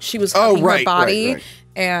mom, like, she was hugging her body. Right.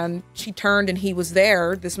 And she turned and he was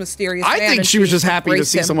there, this mysterious man. I think she was just happy to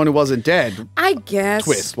see someone who wasn't dead. I guess.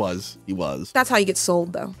 Twist was, he was. That's how you get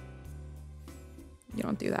sold, though. You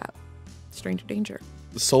don't do that. Stranger danger.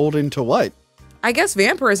 Sold into what? I guess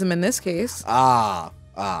vampirism in this case. What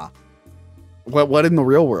in the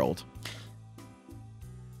real world?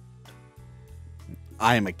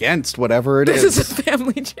 I am against whatever it is. This is a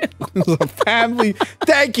family channel. This is a family.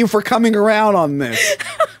 Thank you for coming around on this.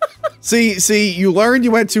 See, you learned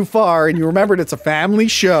you went too far and you remembered it's a family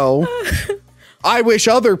show. I wish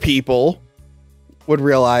other people would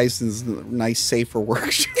realize this is a nice, safer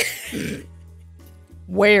work.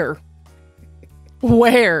 Where?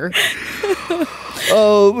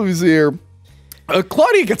 Oh, let me see here.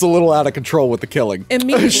 Claudia gets a little out of control with the killing.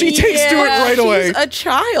 She takes to it right away. She's a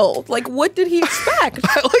child. Like, what did he expect?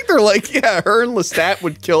 They're like, her and Lestat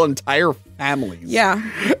would kill entire families. Yeah.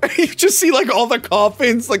 You just see like all the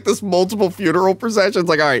coffins, like this multiple funeral processions.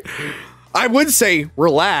 Like, all right, I would say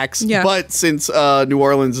relax, but since New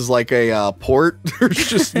Orleans is like a port, there's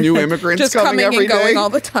just new immigrants just coming every and day. Going all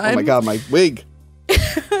the time. Oh my God, my wig.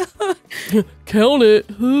 Count it.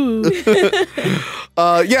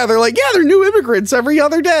 They're like, they're new immigrants every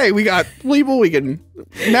other day. We got people we can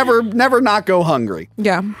never not go hungry.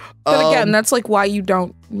 Yeah. But again, that's like why you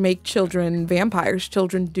don't make children vampires.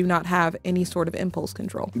 Children do not have any sort of impulse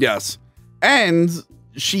control. Yes. And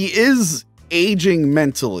she is aging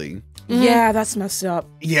mentally. Yeah, that's messed up.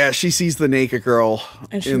 Yeah, she sees the naked girl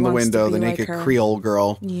And she in the wants to window, be the like naked her. Creole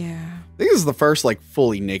girl. Yeah. I think this is the first like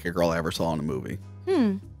fully naked girl I ever saw in a movie.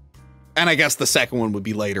 And I guess the second one would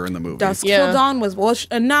be later in the movie. Dusk Till Dawn was, well,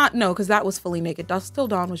 because that was fully naked. Dusk Till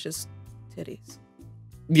Dawn was just titties.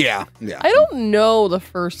 Yeah. I don't know the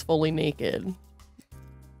first fully naked.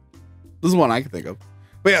 This is one I can think of.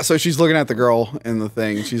 But yeah, so she's looking at the girl in the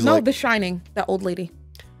thing. She's like, The Shining, that old lady.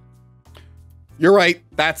 you're right.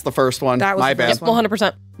 That's the first one. That was My the bad. first one.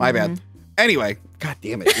 100%. My bad. Anyway, god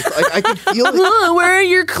damn it. I can feel it. Oh, where are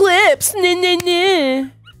your clips? Nah, nah, nah.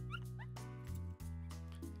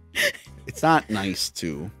 It's not nice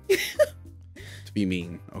to be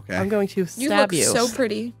mean, okay? I'm going to You stab look you. so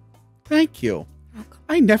pretty. Thank you.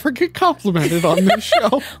 I never get complimented on this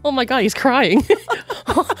show. Oh my god, he's crying.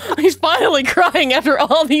 He's finally crying after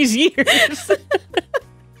all these years.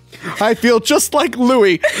 I feel just like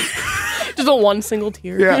Louis. Just a one single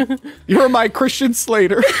tear. Yeah. You're my Christian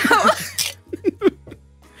Slater.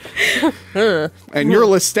 And you're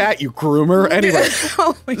Lestat, you groomer. Anyway,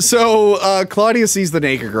 so Claudia sees the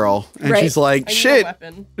naked girl and Right. she's like, I need a shit.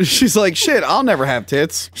 weapon. She's like, shit, I'll never have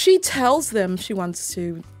tits. She tells them she wants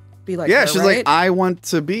to be like Yeah, her, she's right? like, I want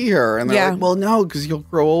to be her. And they're Yeah. like, well, no, because you'll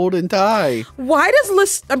grow old and die. Why does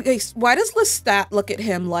Lestat look at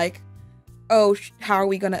him like, oh, how are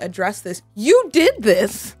we going to address this? You did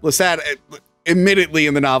this. Lestat, admittedly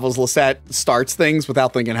in the novels, Lestat starts things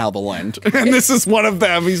without thinking how they'll end. And this is one of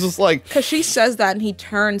them. He's just like, Because she says that and he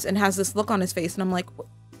turns and has this look on his face. And I'm like,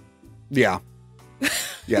 yeah.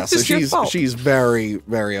 Yeah, so This is your fault. she's very,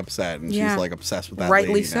 very upset. And Yeah. she's like obsessed with that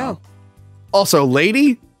rightly lady so. now. Also,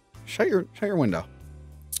 lady, shut your window.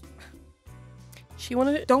 She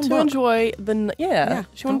wanted Don't to look. enjoy the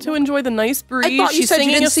She wanted to enjoy the nice breeze. I thought you She's said you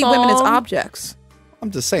singing didn't a see women as song. objects.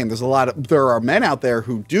 I'm just saying, there are men out there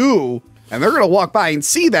who do, and they're gonna walk by and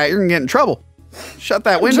see that. You're gonna get in trouble. Shut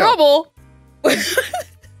that window. Trouble.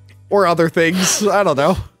 Or other things. I don't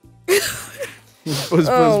know. Was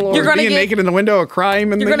Lord. You're gonna being get- naked in the window a crime?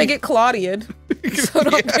 You're going to get Claudia'd. So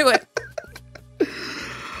don't do it.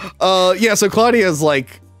 Yeah, so Claudia's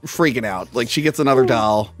like freaking out. Like she gets another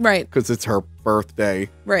doll. Right. Because it's her birthday.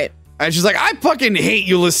 Right. And she's like, I fucking hate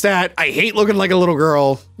you, Lestat. I hate looking like a little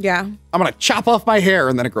girl. Yeah. I'm gonna chop off my hair,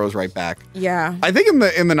 and then it grows right back. Yeah. I think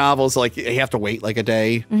in the novels, like you have to wait like a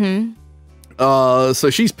day. So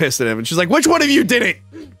she's pissed at him, and she's like, which one of you did it?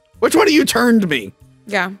 Which one of you turned me?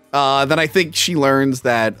 Yeah. Then I think she learns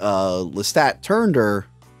that Lestat turned her,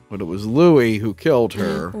 but it was Louis who killed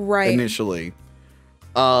her Right. initially.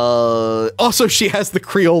 Also, she has the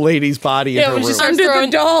Creole lady's body in her when she room. starts Under the throwing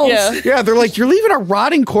dolls. Yeah. Yeah, they're like, you're leaving a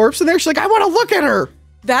rotting corpse in there? She's like, I want to look at her.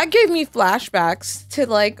 That gave me flashbacks to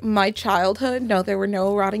like my childhood. No, there were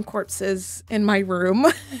no rotting corpses in my room.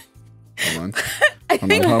 Hold on.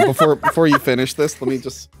 Hold on. Before you finish this,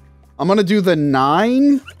 I'm going to do the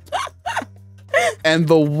 9 and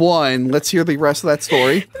the 1. Let's hear the rest of that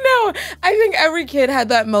story. No, I think every kid had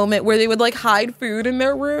that moment where they would like hide food in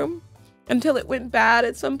their room until it went bad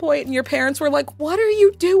at some point, and your parents were like, what are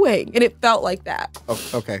you doing? And it felt like that. Oh,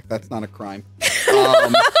 okay. That's not a crime.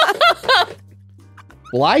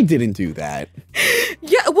 Well, I didn't do that.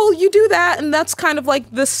 Yeah, well, you do that, and that's kind of like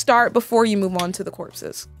the start before you move on to the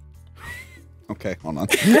corpses. Okay, hold on.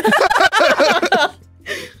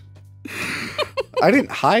 I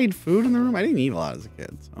didn't hide food in the room. I didn't eat a lot as a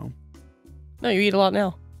kid, so. No, you eat a lot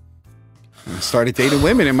now. I started dating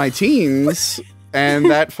women in my teens, and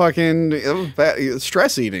that fucking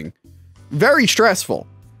stress eating. Very stressful.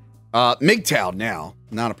 MGTOW now,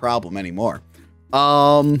 not a problem anymore.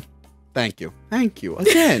 Thank you. Thank you.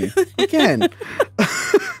 Again.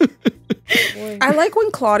 I like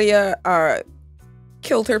when Claudia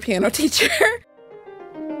killed her piano teacher.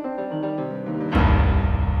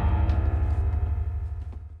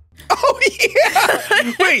 Oh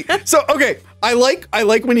yeah. Wait. So okay, I like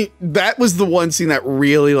when that was the one scene that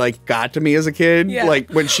really like got to me as a kid. Yeah. Like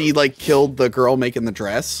when she like killed the girl making the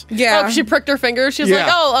dress. Yeah. Oh, she pricked her finger. She's Yeah.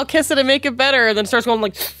 like, "Oh, I'll kiss it and make it better." And then starts going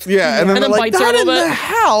like, Yeah, and then, And they're then like, bites her not a in little the bit.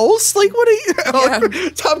 house. Like what are you? Yeah.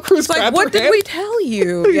 Tom Cruise It's like, grabbed what her did hand. we tell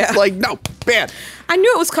you? He's Yeah. like, no, bad. I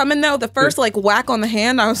knew it was coming though. The first like whack on the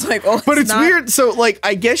hand, I was like, oh, But it's not. weird. So like,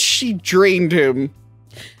 I guess she drained him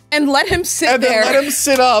And let him sit and there. then let him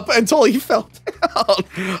sit up until he fell down.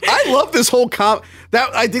 I love this whole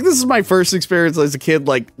I think this is my first experience as a kid,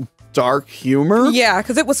 like dark humor. Yeah,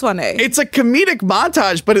 because it was funny. It's a comedic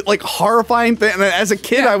montage, but it like horrifying thing. And as a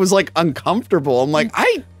kid, I was like uncomfortable. I'm like,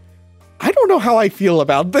 I don't know how I feel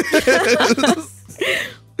about this.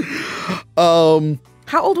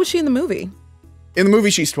 How old was she in the movie? In the movie,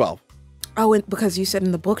 she's 12. Oh, and because you said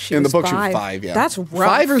in the book she In was the book, 5. she was 5, yeah. That's rough.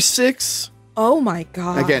 5 or 6. Oh my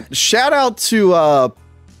god. Again, shout out to,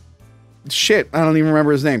 shit, I don't even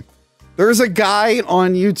remember his name. There's a guy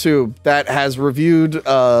on YouTube that has reviewed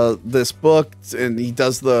this book, and he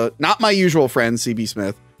does not my usual friend, CB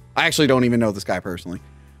Smith. I actually don't even know this guy personally.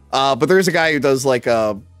 But there's a guy who does like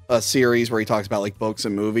a series where he talks about like books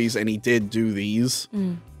and movies, and he did do these,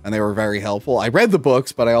 and they were very helpful. I read the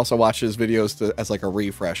books, but I also watched his videos as like a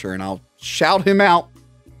refresher, and I'll shout him out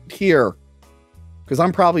here because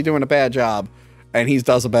I'm probably doing a bad job, and he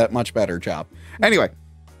does a much better job. Anyway.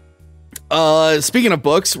 Speaking of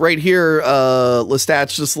books, right here,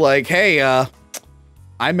 Lestat's just like, hey,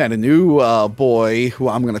 I met a new boy who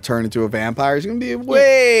I'm going to turn into a vampire. He's going to be a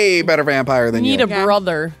way better vampire than you. Need a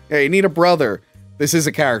brother. Yeah, you need a brother. This is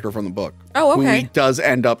a character from the book. Oh, okay. Who he does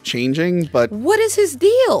end up changing, but... What is his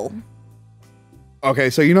deal? Okay,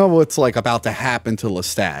 so you know what's, like, about to happen to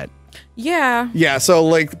Lestat. Yeah. Yeah, so,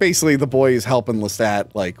 like, basically the boy is helping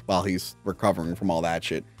Lestat, like, while he's recovering from all that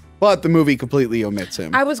shit. But the movie completely omits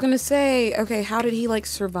him. I was gonna say, okay, how did he like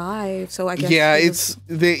survive? So I guess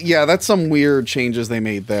yeah, that's some weird changes they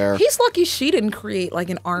made there. He's lucky she didn't create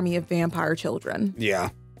like an army of vampire children. Yeah.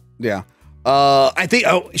 I think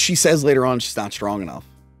she says later on she's not strong enough.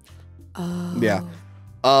 Oh. Yeah.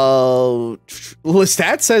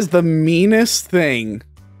 Lestat says the meanest thing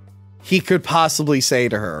he could possibly say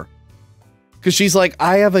to her. Because she's like,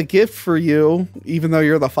 I have a gift for you, even though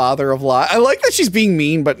you're the father of lies. I like that she's being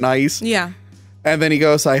mean but nice. Yeah. And then he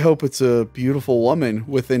goes, I hope it's a beautiful woman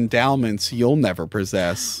with endowments you'll never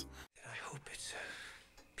possess. I hope it's a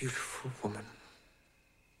beautiful woman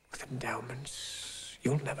with endowments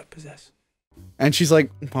you'll never possess. And she's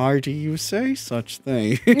like, why do you say such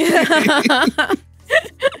things?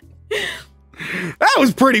 That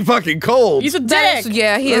was pretty fucking cold. He's a dick.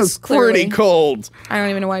 Yeah, he is pretty cold. I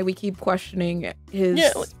don't even know why we keep questioning his.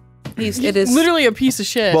 Yeah, it is literally a piece of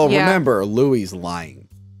shit. Well, remember, Louis lying.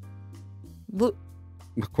 Lu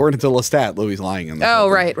According to Lestat, Louis lying in this. Oh,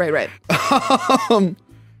 right.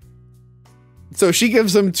 So she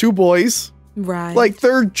gives him 2 boys. Right. Like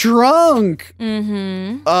they're drunk.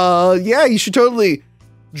 Mm-hmm. Yeah, you should totally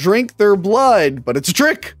drink their blood, but it's a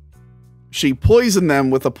trick. She poisoned them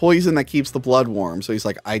with a poison that keeps the blood warm. So he's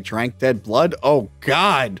like, I drank dead blood? Oh,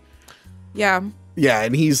 God. Yeah. Yeah,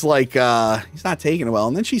 and he's like, he's not taking it well.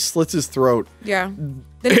 And then she slits his throat. Yeah.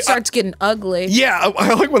 Then it starts getting ugly. Yeah,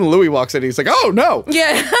 I like when Louis walks in. He's like, oh, no.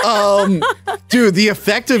 Yeah. Dude, the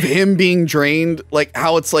effect of him being drained, like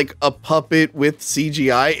how it's like a puppet with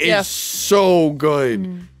CGI is so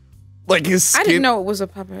good. Like his skin. I didn't know it was a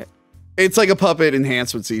puppet. It's like a puppet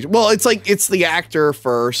enhanced with CGI. Well, it's like it's the actor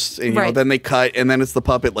first, and you know, then they cut, and then it's the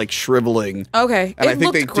puppet like shriveling. Okay, and I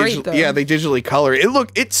think they great, though. they digitally color it.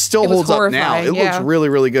 It still holds up now. It looks really,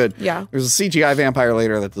 really good. Yeah, there's a CGI vampire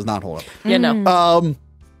later that does not hold up. Yeah, no.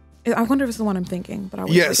 I wonder if it's the one I'm thinking,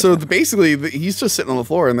 but so basically he's just sitting on the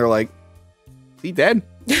floor, and they're like, "Is he dead?"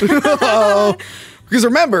 Because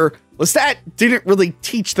remember, Lestat didn't really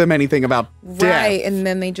teach them anything about death. Right, and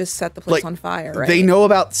then they just set the place on fire, right? They know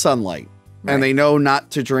about sunlight, and they know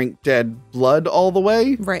not to drink dead blood all the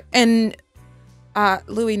way. Right, and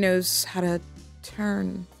Louis knows how to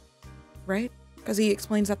turn, right? Because he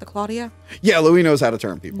explains that to Claudia. Yeah, Louis knows how to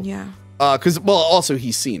turn people. Yeah. Because, well, also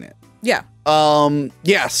he's seen it. Yeah.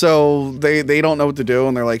 Yeah, so they don't know what to do,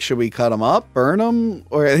 and they're like, should we cut him up, burn him?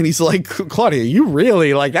 And he's like, Claudia, you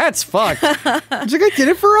really, like, that's fucked. He's like, I did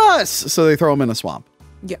it for us. So they throw him in a swamp.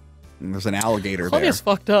 Yeah. And there's an alligator Claudia's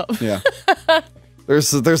there. fucked up. Yeah.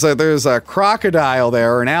 There's a crocodile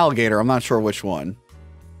there, or an alligator. I'm not sure which one.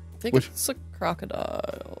 I think it's a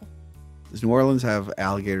crocodile. Does New Orleans have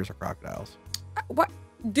alligators or crocodiles? Why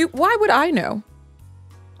would I know?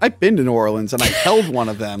 I've been to New Orleans and I held one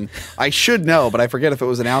of them. I should know, but I forget if it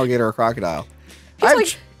was an alligator or a crocodile. He's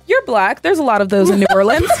like, you're black. There's a lot of those in New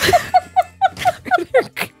Orleans.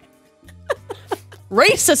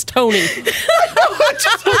 Racist, Tony.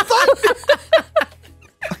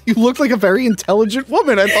 You look like a very intelligent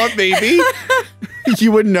woman. I thought maybe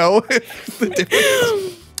you would know the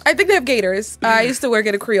difference. I think they have gators. I used to work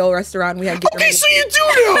at a Creole restaurant. We had gator meat. So you do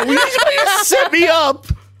know. You set me up.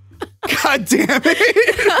 God damn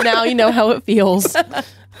it. Now you know how it feels. So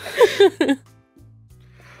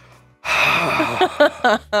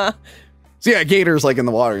yeah, Gator's like in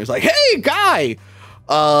the water. He's like, hey, guy.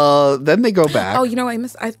 Then they go back. Oh, you know,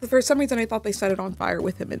 for some reason I thought they set it on fire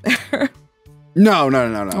with him in there. No.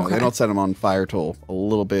 Okay. They don't set him on fire till a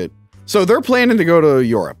little bit. So they're planning to go to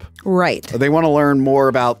Europe. Right. They want to learn more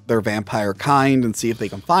about their vampire kind and see if they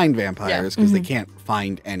can find vampires, because they can't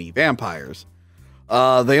find any vampires.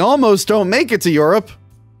 They almost don't make it to Europe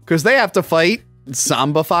because they have to fight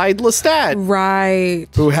zombified Lestat. Right.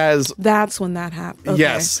 Who has... That's when that happened. Okay.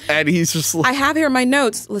 Yes, and he's just like... I have here in my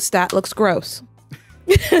notes, Lestat looks gross.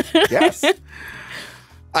 Yes.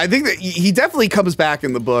 I think that he definitely comes back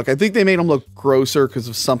in the book. I think they made him look grosser because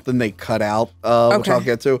of something they cut out, which I'll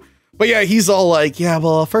get to. But yeah, he's all like, yeah,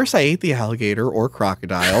 well, first I ate the alligator or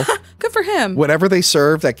crocodile. Good for him. Whatever they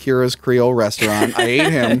served at Kira's Creole restaurant, I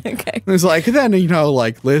ate him. Okay. He's like, then, you know,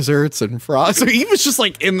 like lizards and frogs. So he was just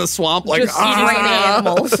like in the swamp, like, just eating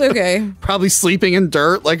animals. Okay. Probably sleeping in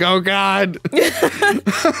dirt, like, oh God.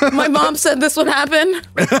 My mom said this would happen.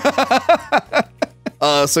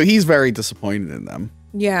 So he's very disappointed in them.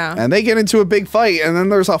 Yeah. And they get into a big fight, and then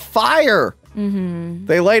there's a fire. Mm-hmm.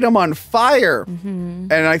 They light him on fire. Mm-hmm.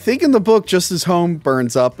 And I think in the book, just his home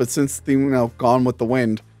burns up, but since the, you know, Gone with the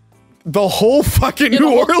Wind, the whole fucking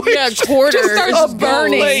New Orleans quarter just starts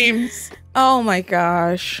burning. flames. Oh my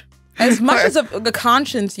gosh. As much as a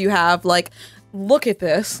conscience you have, like, look at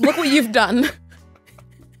this. Look what you've done.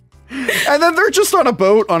 And then they're just on a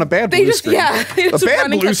boat on a bad blue screen. Yeah, they a just bad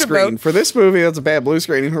run and blue catch a screen. boat. For this movie, that's a bad blue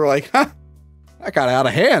screen. And we're like, huh, that got out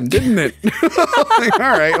of hand, didn't it? Like, all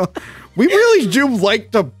right. Well, we really do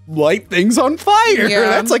like to light things on fire. Yeah.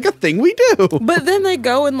 That's like a thing we do. But then they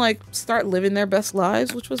go and like start living their best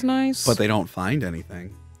lives, which was nice. But they don't find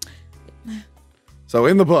anything. So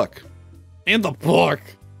in the book,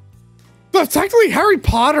 but technically Harry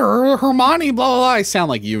Potter or Hermione, blah, blah, blah. I sound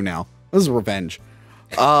like you now. This is revenge.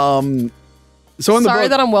 So in the Sorry book,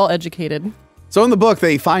 that I'm well educated. So in the book,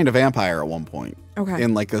 they find a vampire at one point. Okay.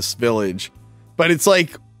 In like this village. But it's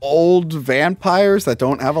like old vampires that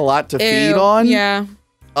don't have a lot to feed on. Yeah.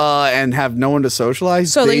 And have no one to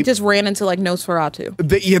socialize. So they just ran into like Nosferatu.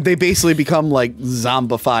 They basically become like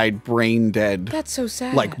zombified, brain dead. That's so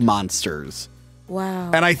sad. Like monsters.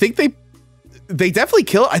 Wow. And I think they definitely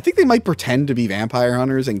kill. I think they might pretend to be vampire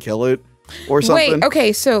hunters and kill it or something. Wait,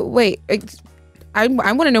 okay, so wait. I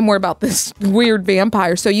want to know more about this weird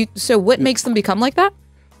vampire. So what makes them become like that?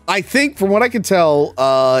 I think from what I can tell,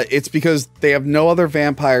 it's because they have no other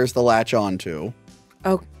vampires to latch on to.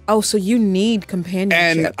 Oh, so you need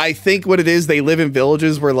companionship. And I think what it is, they live in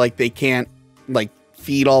villages where like they can't like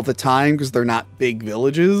feed all the time because they're not big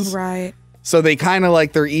villages. Right. So they kind of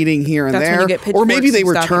like they're eating here and That's when you there. get Or maybe they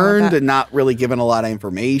pitchforks and stuff and all returned that. and not really given a lot of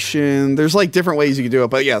information. There's like different ways you can do it.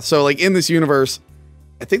 But yeah, so like in this universe,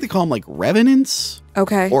 I think they call them like revenants.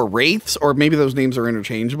 Okay. Or wraiths, or maybe those names are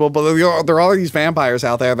interchangeable, but there are all these vampires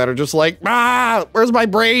out there that are just like, where's my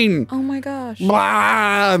brain? Oh my gosh.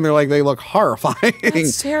 And they're like, they look horrifying.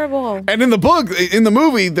 That's terrible. And in the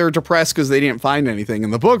movie, they're depressed because they didn't find anything.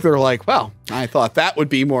 In the book, they're like, well, I thought that would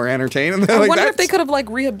be more entertaining. I Like, wonder if they could have like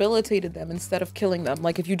rehabilitated them instead of killing them.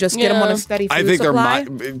 Like if you just get them on a steady food I think supply.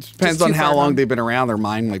 their mind, it depends Just on too how far long gone. they've been around. Their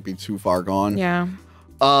mind might be too far gone. Yeah.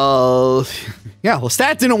 Yeah,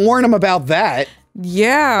 Lestat didn't warn him about that.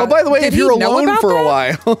 Yeah. Oh, by the way, if you're alone for a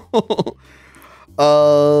while.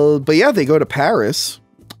 But yeah, they go to Paris.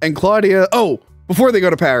 And Claudia... Oh, before they go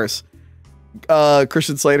to Paris,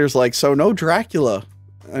 Christian Slater's like, so no Dracula.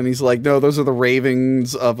 And he's like, no, those are the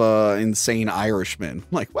ravings of a insane Irishman. I'm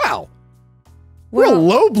like, wow. Real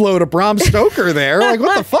low blow to Bram Stoker there. Like,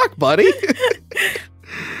 what the fuck, buddy?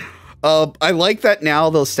 I like that now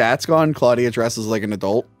the stats gone. Claudia dresses like an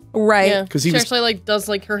adult. Right. Yeah. Because she actually like does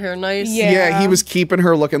like her hair nice. Yeah, he was keeping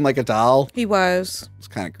her looking like a doll. He was. It's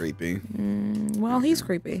kind of creepy. Well, he's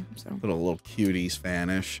creepy. So. Little cutie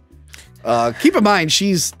Spanish. Keep in mind,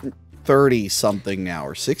 she's 30 something now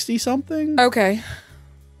or 60 something. Okay.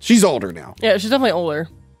 She's older now. Yeah, she's definitely older.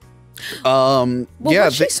 Well, yeah,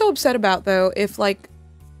 what's she so upset about though? If like,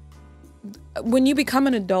 when you become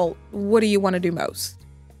an adult, what do you want to do most?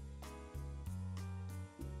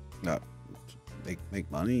 No,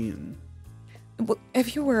 make money and.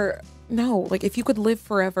 If you were like if you could live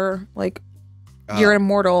forever, like you're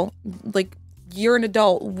immortal, like you're an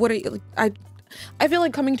adult. What are you? Like, I feel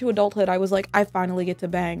like coming to adulthood, I was like, I finally get to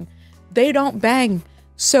bang. They don't bang.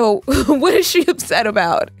 So what is she upset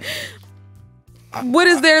about? What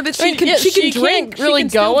is there that she can? She can drink. Really she can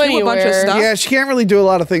still go do a bunch of anywhere. stuff. Yeah, she can't really do a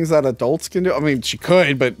lot of things that adults can do. I mean, she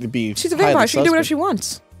could, but it'd be. She's a vampire. She can do whatever she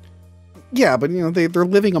wants. Yeah, but you know they're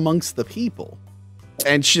living amongst the people,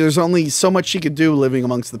 and there's only so much she could do living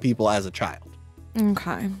amongst the people as a child.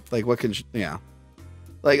 Okay. Like what can she? Yeah.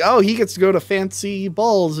 Like, oh, he gets to go to fancy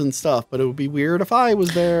balls and stuff, but it would be weird if I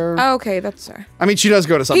was there. Okay, that's fair. I mean, she does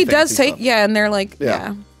go to some. He does fancy take, stuff. yeah, and they're like,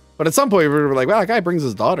 yeah. But at some point, we're like, wow, that guy brings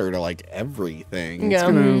his daughter to like everything. It's Yeah.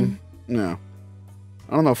 gonna, no.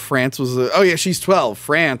 I don't know if France was. Oh yeah, she's 12.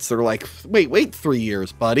 France, they're like, wait 3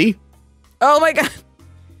 years, buddy. Oh my god.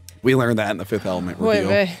 We learned that in the Fifth Element review.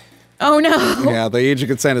 Wait. Oh no. Yeah, the age of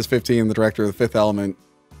consent is 15. The director of The Fifth Element,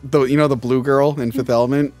 the blue girl in Fifth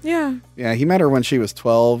Element. Yeah. Yeah, he met her when she was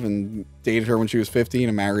 12 and dated her when she was 15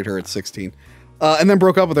 and married her at 16, and then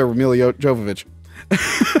broke up with her with Mila Jovovich.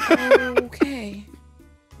 Okay.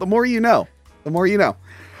 The more you know. The more you know.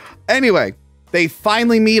 Anyway, they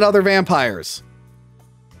finally meet other vampires.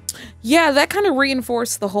 Yeah, that kind of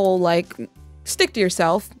reinforced the whole, like, stick to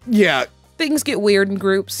yourself. Yeah. Things get weird in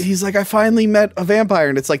groups. He's like, I finally met a vampire,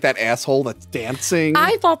 and it's like that asshole that's dancing.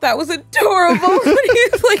 I thought that was adorable when he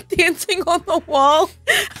was, like, dancing on the wall.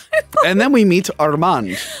 And then we meet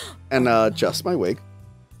Armand. And, just my wig.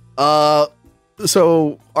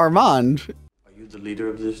 So, Armand... Are you the leader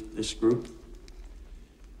of this group?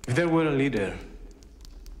 If there were a leader,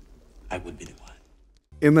 I would be the one.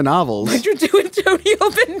 In the novels... Why'd you do Antonio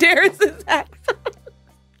Banderas' accent?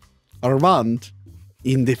 Armand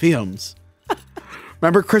in the films.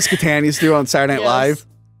 Remember Chris Kattan used to do on Saturday Night Live?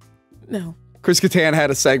 No. Chris Kattan had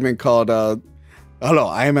a segment called, Hello,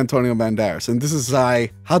 I am Antonio Banderas, and this is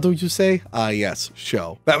how do you say? Yes,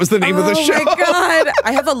 show. That was the name of the show. Oh my God.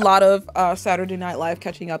 I have a lot of Saturday Night Live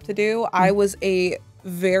catching up to do. I was a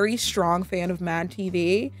very strong fan of Mad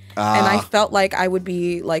TV, and I felt like I would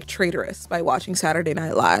be like traitorous by watching Saturday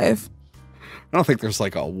Night Live. I don't think there's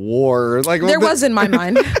like a war. Like there was in my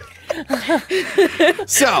mind.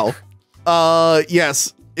 So,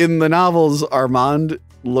 yes, in the novels, Armand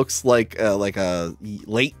looks like a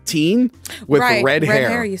late teen with red hair.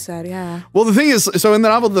 Red hair, you said, yeah. Well, the thing is, so in the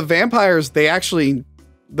novel, the vampires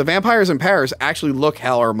in Paris actually look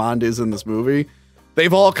how Armand is in this movie.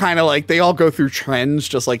 They've all kind of like, they all go through trends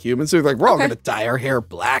just like humans. So they're like, we're all going to dye our hair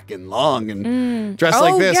black and long and dress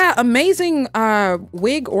like this. Oh, yeah. Amazing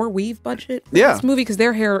wig or weave budget in this movie because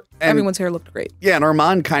their hair, everyone's hair looked great. Yeah, and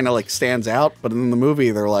Armand kind of like stands out. But in the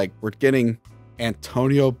movie, they're like, we're getting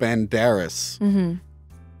Antonio Banderas. Mm-hmm.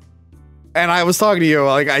 And I was talking to you,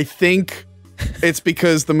 like, I think it's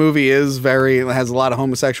because the movie has a lot of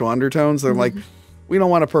homosexual undertones. They're like, we don't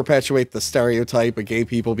want to perpetuate the stereotype of gay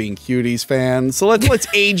people being cuties fans. So let's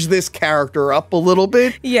age this character up a little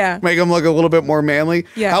bit. Yeah. Make him look a little bit more manly.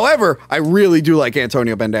 Yeah. However, I really do like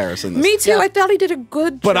Antonio Banderas in this. Me too. I thought he did a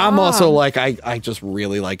good job. But I'm also like, I just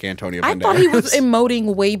really like Antonio Banderas. I thought he was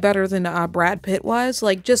emoting way better than Brad Pitt was.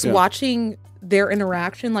 Like, just watching their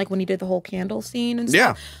interaction, like when he did the whole candle scene and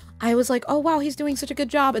stuff. Yeah. I was like, oh, wow, he's doing such a good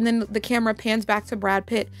job. And then the camera pans back to Brad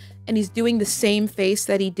Pitt, and he's doing the same face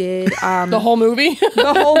that he did. The whole movie?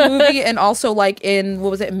 The whole movie, and also, like, in,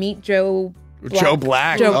 what was it, Meet Joe Black? Joe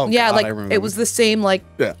Black. Yeah, God, like, it was the same, like...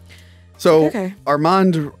 Yeah. So, okay.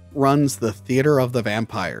 Armand runs the Theater of the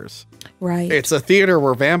Vampires. Right. It's a theater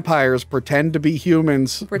where vampires pretend to be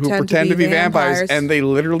humans who pretend to be vampires, and they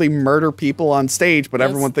literally murder people on stage, but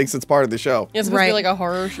everyone thinks it's part of the show. It's supposed to be like a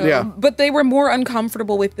horror show. Yeah. But they were more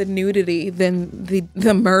uncomfortable with the nudity than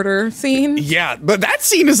the murder scene. Yeah, but that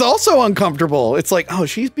scene is also uncomfortable. It's like, oh,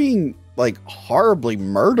 she's being like horribly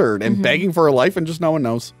murdered and begging for her life, and just no one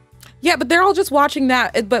knows. Yeah, but they're all just watching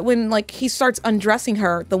that. But when like he starts undressing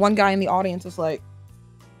her, the one guy in the audience is like,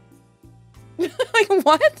 like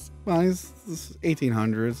what? Well, it's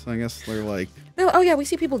 1800s. I guess they're like. No, oh yeah, we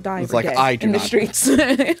see people die every day in the streets.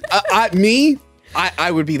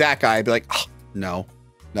 I would be that guy. I'd be like, oh, no,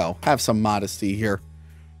 have some modesty here.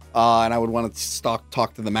 And I would want to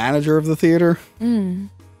talk to the manager of the theater.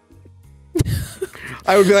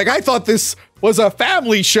 I would be like, I thought this was a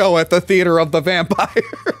family show at the Theater of the Vampire.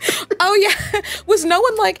 Oh yeah, was no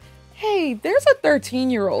one like, hey, there's a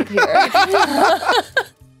 13-year-old here.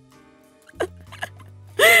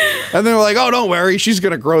 And they're like, oh, don't worry, she's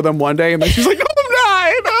gonna grow them one day. And then she's like, no,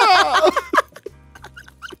 I'm not.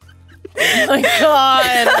 Oh my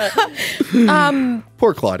God.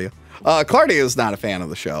 Poor Claudia. Claudia is not a fan of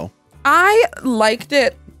the show. I liked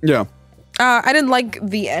it. Yeah. I didn't like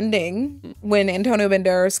the ending when Antonio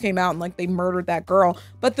Banderas came out and like they murdered that girl.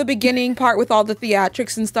 But the beginning part with all the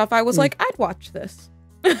theatrics and stuff, I was like, I'd watch this.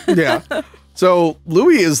 Yeah. So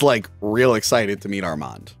Louis is like real excited to meet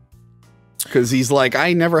Armand. Because he's like,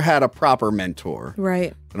 I never had a proper mentor.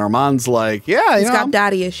 Right. And Armand's like, yeah, he's got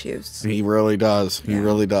daddy issues. He really does. He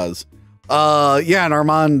really does. Yeah, and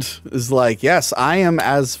Armand is like, yes, I am,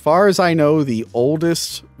 as far as I know, the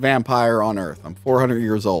oldest vampire on Earth. I'm 400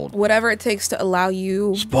 years old. Whatever it takes to allow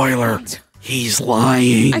you. Spoiler. He's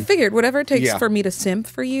lying. I figured whatever it takes for me to simp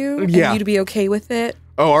for you and you to be okay with it.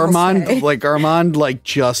 Oh, Armand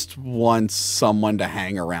just wants someone to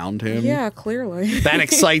hang around him. Yeah, clearly. That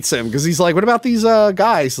excites him because he's like, what about these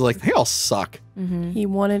guys? He's like, they all suck. He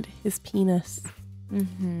wanted his penis.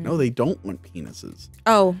 No, they don't want penises.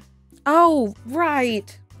 Oh,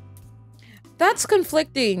 right. That's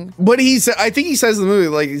conflicting. What I think he says in the movie,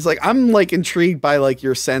 like, he's like, I'm like intrigued by like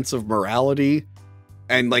your sense of morality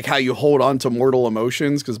and like how you hold on to mortal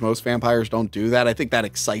emotions, because most vampires don't do that. I think that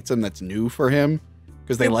excites him. That's new for him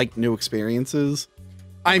because they like new experiences.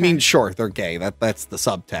 I mean, sure, they're gay. That's the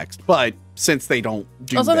subtext. But since they don't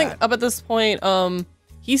do also, that. I think up at this point,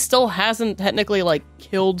 he still hasn't technically like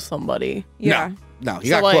killed somebody. Yeah. No, he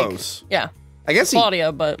got close. Yeah. I guess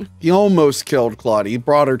Claudia, but he almost killed Claudia. He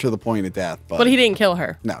brought her to the point of death, but he didn't kill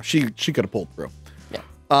her. No, she could have pulled through.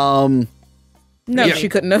 Yeah. No, she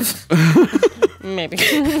couldn't have. Maybe.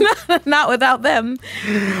 Not without them.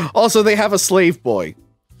 Also, they have a slave boy.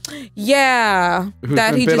 Yeah.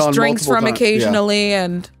 That he just drinks from occasionally.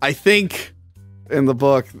 And I think in the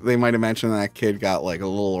book, they might have mentioned that kid got like a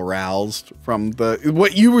little aroused from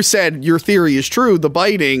what you said. Your theory is true. The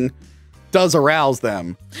biting does arouse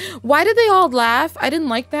them. Why did they all laugh? I didn't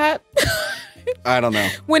like that. I don't know.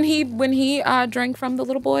 When he drank from the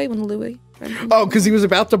little boy, when Louis drank from because he was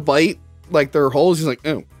about to bite like their holes. He's like,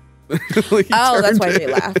 oh. Like that's why they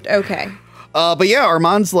laughed. Okay. But yeah,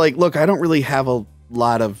 Armand's like, look, I don't really have a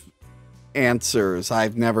lot of answers.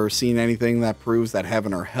 I've never seen anything that proves that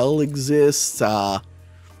heaven or hell exists.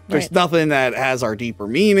 There's nothing that has our deeper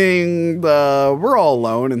meaning. We're all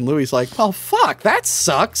alone. And Louis like, well, fuck, that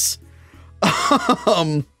sucks.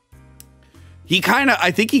 He kind of,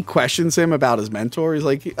 I think he questions him about his mentor. He's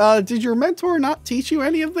like, did your mentor not teach you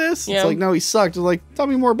any of this? Yeah. It's like, no, he sucked. It's like, tell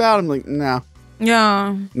me more about him. Like, nah.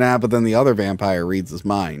 Yeah. Nah, but then the other vampire reads his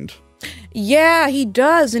mind. Yeah, he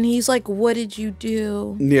does. And he's like, what did you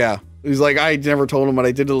do? Yeah. He's like, I never told him what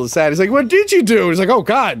I did to Lestat. He's like, what did you do? He's like, oh,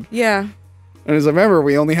 God. Yeah. And as I remember,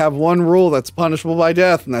 we only have one rule that's punishable by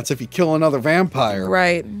death, and that's if you kill another vampire.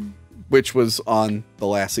 Right. Which was on the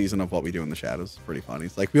last season of What We Do in the Shadows. Pretty funny.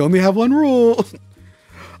 It's like, we only have one rule.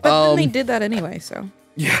 But then they did that anyway, so.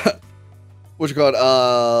 Yeah. What you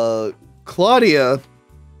call it? Claudia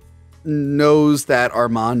knows that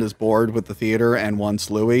Armand is bored with the theater and wants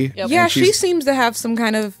Louis. Yep. Yeah, she seems to have some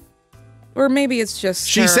kind of, or maybe it's just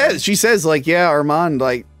she says like, yeah, Armand,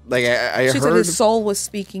 like I she heard said his soul was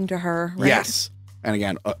speaking to her, right? Yes. And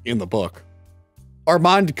again, in the book,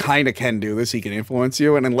 Armand kind of can do this. He can influence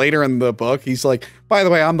you. And then later in the book, he's like, by the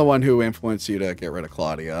way, I'm the one who influenced you to get rid of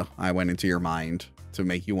Claudia. I went into your mind to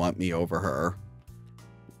make you want me over her.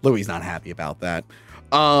 Louis not happy about that.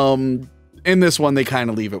 In this one, they kind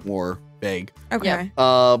of leave it more vague. Okay.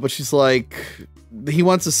 But she's like, he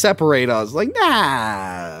wants to separate us. Like,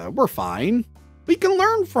 nah, we're fine. We can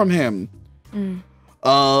learn from him.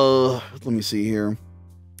 Let me see here.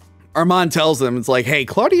 Armand tells them, it's like, hey,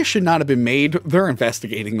 Claudia should not have been made. They're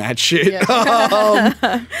investigating that shit.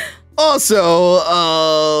 Yeah. Also,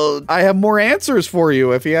 I have more answers for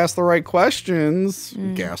you if you ask the right questions.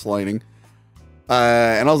 Gaslighting.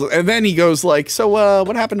 And then he goes like, so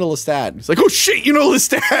what happened to Lestat? He's like, oh shit, you know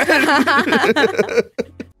Lestat.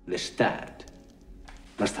 Lestat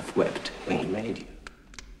must have wept when he made you.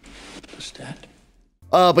 Lestat.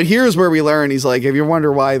 But here's where we learn, he's like, if you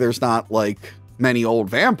wonder why there's not like many old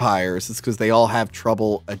vampires, it's because they all have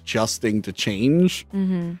trouble adjusting to change.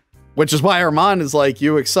 Which is why Armand is like,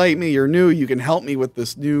 you excite me, you're new, you can help me with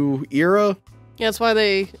this new era. Yeah, that's why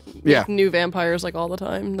they make new vampires like all the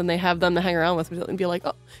time. Then they have them to hang around with and be like,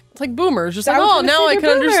 oh, it's like boomers. Just like, oh, now I can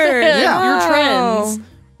understand your trends.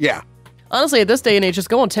 Yeah. Honestly, at this day and age, just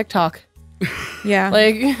go on TikTok. Yeah.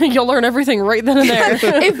 Like, you'll learn everything right then and there.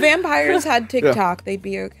 If vampires had TikTok, they'd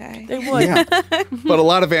be okay. They would. Yeah. But a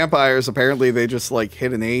lot of vampires, apparently, they just like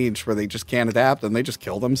hit an age where they just can't adapt and they just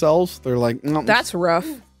kill themselves. They're like, no. That's rough.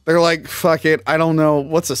 They're like, fuck it. I don't know.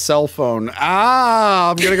 What's a cell phone?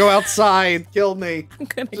 I'm going to go outside. Kill me.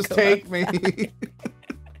 Just take me.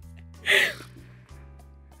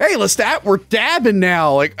 Hey, Lestat, we're dabbing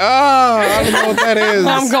now. Like, I don't know what that is.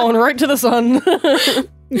 I'm going right to the sun.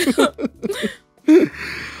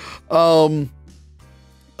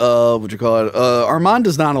 What you call it? Armand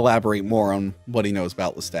does not elaborate more on what he knows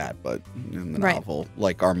about Lestat, but in the novel,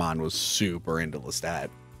 like Armand was super into Lestat.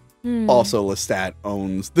 Also, Lestat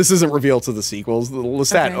owns, this isn't revealed to the sequels,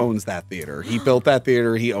 Lestat owns that theater. He built that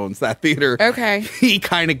theater, he owns that theater. Okay. He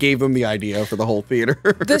kind of gave them the idea for the whole theater.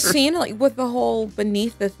 The scene, like, with the whole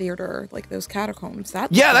beneath the theater, like those catacombs,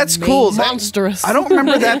 that's that's cool. Monstrous. I don't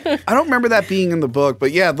remember that. I don't remember that being in the book,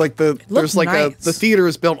 but yeah, like there's like the theater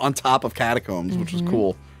is built on top of catacombs, which is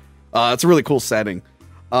cool. It's a really cool setting.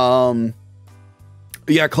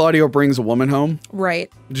 Yeah, Claudio brings a woman home.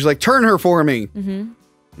 Right. She's like, turn her for me.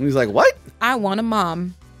 And he's like, what? I want a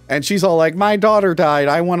mom. And she's all like, my daughter died.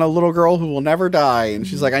 I want a little girl who will never die. And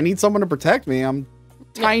she's like, I need someone to protect me. I'm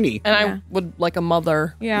tiny. And I would like a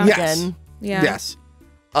mother again. Yeah. Yes.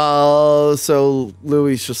 So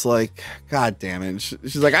Louis just like, God damn it.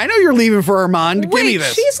 She's like, I know you're leaving for Armand. Give me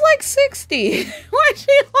this. She's like 60. Why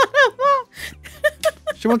she want a mom?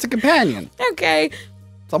 She wants a companion. Okay.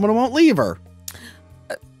 Someone who won't leave her.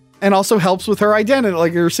 And also helps with her identity,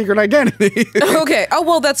 like her secret identity. Okay. Oh,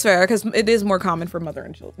 well, that's fair because it is more common for mother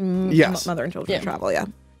and children. Yes. Mother and children to travel. Yeah.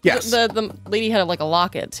 Yes. The lady had like a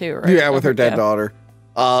locket too, right? Yeah, with her dead daughter.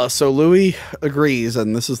 So Louis agrees,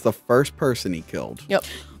 and this is the first person he killed. Yep.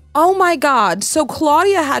 Oh my God. So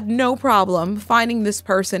Claudia had no problem finding this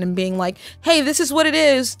person and being like, hey, this is what it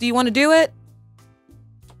is. Do you want to do it?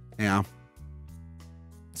 Yeah.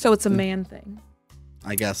 So it's a man thing.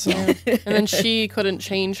 I guess so. Yeah. And then she couldn't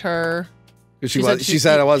change her. She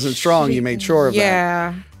said I wasn't strong. You made sure of that.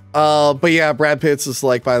 Yeah. But yeah, Brad Pitt's just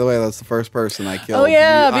like, by the way, that's the first person I killed. Oh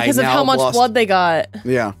yeah, because of how much blood they got.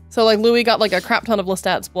 Yeah. So like Louis got like a crap ton of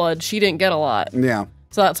Lestat's blood. She didn't get a lot. Yeah.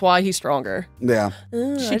 So that's why he's stronger. Yeah.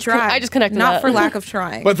 She tried. I just connected Not that. for lack of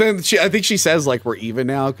trying. But then I think she says like we're even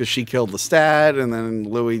now because she killed Lestat, and then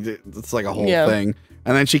Louis. It's like a whole thing,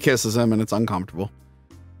 and then she kisses him, and it's uncomfortable.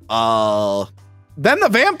 Then the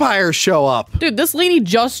vampires show up. Dude, this lady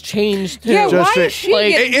just changed too. Yeah, why is she like,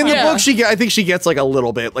 getting in the book? I think she gets like a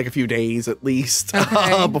little bit, like a few days at least,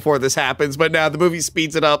 before this happens. But now the movie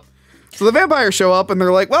speeds it up. So the vampires show up and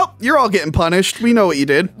they're like, "Well, you're all getting punished. We know what you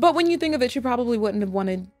did." But when you think of it, she probably wouldn't have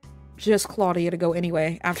wanted just Claudia to go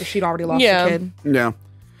anyway after she'd already lost a kid. Yeah.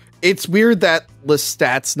 It's weird that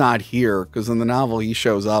Lestat's not here because in the novel he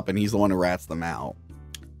shows up and he's the one who rats them out.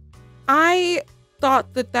 I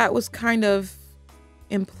thought that was kind of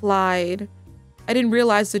implied. I didn't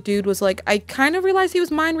realize the dude was like, I kind of realized he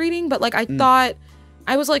was mind reading, but like I thought,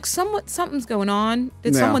 I was like, something's going on.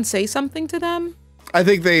 Did someone say something to them? I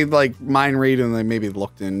think they like mind read and they maybe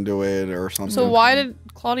looked into it or something. So why did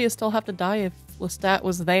Claudia still have to die if Lestat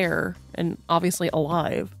was there and obviously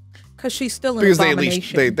alive? Because she's still an abomination.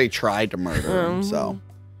 Because they at least they tried to murder him.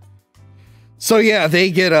 So yeah,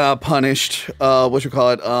 they get punished. What you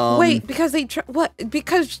call it? Wait, because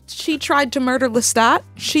because she tried to murder Lestat,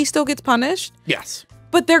 she still gets punished? Yes.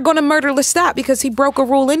 But they're going to murder Lestat because he broke a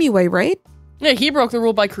rule anyway, right? Yeah, he broke the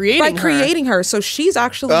rule by creating her. So she's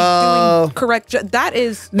actually doing correct. That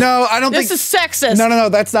is... No, I don't think... This is sexist. No,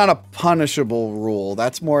 that's not a punishable rule.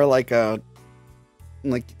 That's more like a...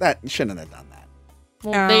 Like, that shouldn't have done that.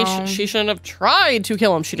 Well, she shouldn't have tried to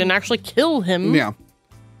kill him. She didn't actually kill him. Yeah.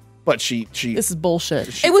 But she this is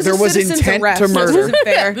bullshit. It was there was intent to murder. It wasn't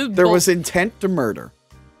fair. There was intent to murder.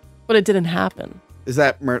 But it didn't happen. Is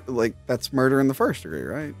that that's murder in the first degree,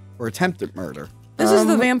 right? Or attempted murder? This is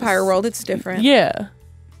the vampire world. It's different. Yeah.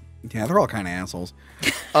 Yeah, they're all kind of assholes.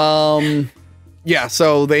 Yeah,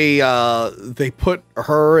 so they put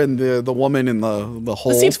her and the woman in the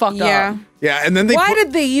hole. The scene's fucked up. Yeah, and then why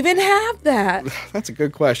did they even have that? That's a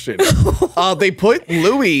good question. They put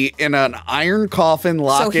Louis in an iron coffin,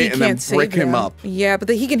 lock it, and then brick him up. Yeah, but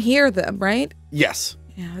he can hear them, right? Yes.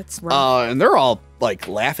 Yeah, that's rough. And they're all like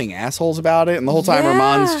laughing assholes about it, and the whole time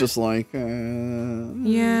Armand's just like,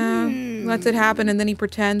 yeah, lets it happen, and then he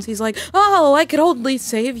pretends he's like, oh, I could only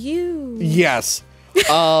save you. Yes.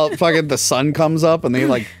 Fucking the sun comes up and they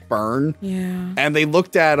like burn. Yeah. And they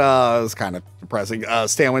looked at it was kind of depressing.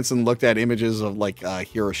 Stan Winston looked at images of like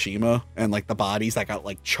Hiroshima and like the bodies that got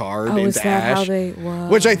like charred into is that ash. how they were?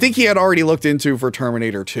 Which I think he had already looked into for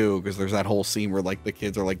Terminator 2 because there's that whole scene where like the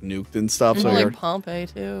kids are like nuked and stuff. So like Pompeii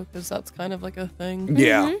too, because that's kind of like a thing.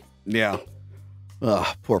 Yeah. Yeah.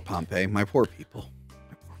 Ugh, poor Pompeii. My poor people.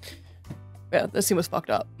 Yeah, this scene was fucked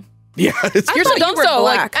up. Yeah, you're so dumb, so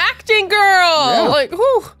like acting girl. Yeah. Like,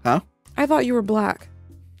 whew. Huh? I thought you were black.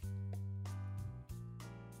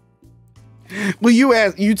 Well,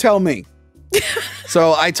 you tell me.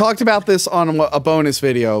 So I talked about this on a bonus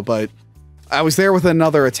video, but I was there with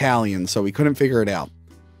another Italian, so we couldn't figure it out.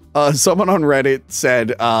 Someone on Reddit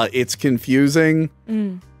said it's confusing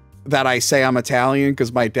that I say I'm Italian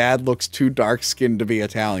because my dad looks too dark skinned to be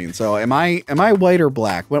Italian. So am I white or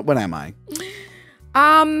black? What am I?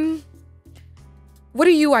 What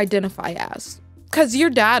do you identify as? Because your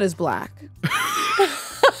dad is black.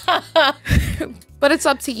 But it's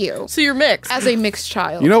up to you. So you're mixed. As a mixed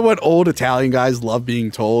child. You know what old Italian guys love being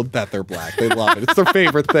told? That they're black. They love it. It's their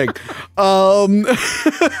favorite thing. Oh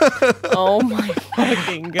my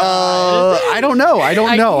fucking God. I don't know.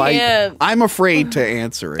 can't. I'm afraid to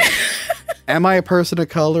answer it. Am I a person of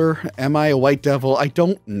color? Am I a white devil? I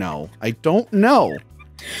don't know.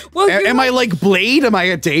 Well, am I like Blade? Am I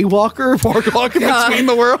a daywalker walking between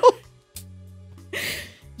the world?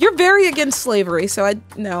 You're very against slavery, so I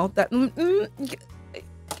know that.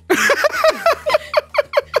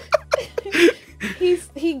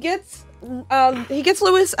 He gets He gets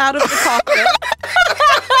Louis out of the coffin.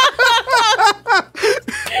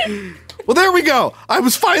 Well, there we go. I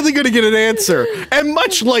was finally going to get an answer. And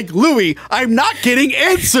much like Louis, I'm not getting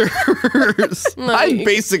answers.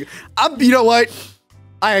 You know what?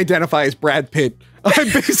 I identify as Brad Pitt.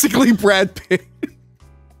 I'm basically Brad Pitt.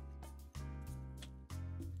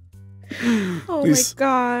 Oh my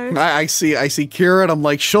god. I see Kira and I'm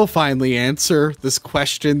like, she'll finally answer this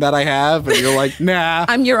question that I have. And you're like, nah.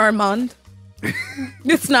 I'm your Armand.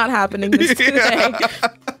 It's not happening this today.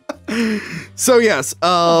 So yes.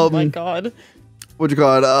 Oh my god. What'd you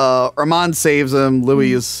call it? Armand saves him.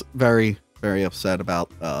 Louis is very, very upset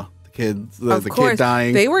about the kid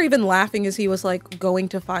dying. They were even laughing as he was like going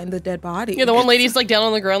to find the dead body. Yeah, the one lady's like down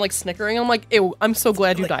on the ground, like snickering. I'm like, ew, I'm so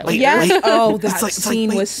glad you died. Yes. Oh, that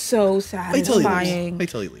scene was so satisfying. Wait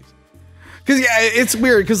till he leaves. Because yeah, it's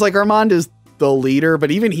weird because like Armand is the leader, but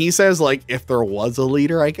even he says like if there was a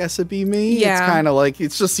leader, I guess it'd be me. Yeah. It's kind of like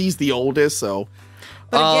it's just he's the oldest, so.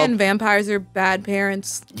 But again, vampires are bad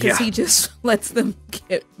parents because he just lets them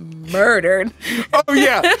get murdered. Oh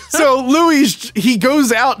yeah. So Louis, he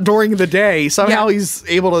goes out during the day. Somehow he's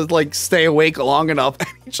able to like stay awake long enough. And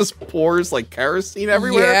he just pours like kerosene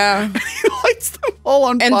everywhere. Yeah. And he lights them all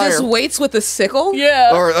on fire. And just waits with a sickle.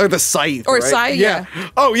 Yeah. Or the scythe. Or right? scythe. Yeah.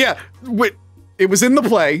 Oh yeah. It was in the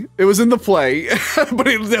play. But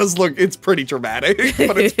it does look, it's pretty dramatic,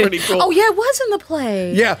 but it's pretty cool. Oh yeah, it was in the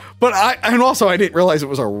play. Yeah, but I didn't realize it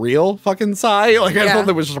was a real fucking sigh. Like I thought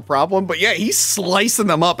there was just a problem, but yeah, he's slicing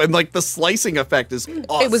them up and like the slicing effect is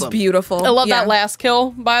awesome. It was beautiful. I love that last kill,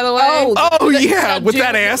 by the way. Oh yeah, with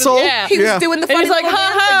that asshole. Yeah. He was doing the funny and he's like,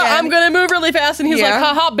 haha, I'm gonna move really fast. And he's like,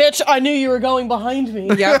 haha, bitch, I knew you were going behind me.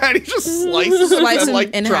 Yeah, and he just slices them and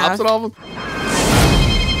like drops it off him.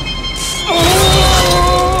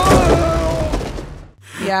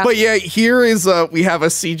 Yeah. But yeah, here is we have a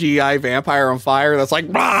CGI vampire on fire that's like,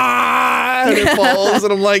 and it falls,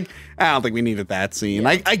 and I'm like, I don't think we needed that scene.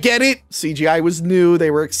 I get it. CGI was new, they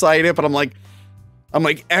were excited, but I'm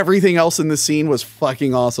like, everything else in the scene was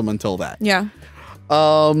fucking awesome until that. Yeah.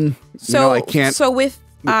 So I can't. So with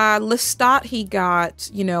Lestat, he got,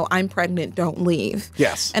 I'm pregnant, don't leave.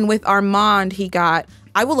 Yes. And with Armand, he got,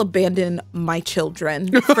 I will abandon my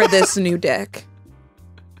children for this new dick.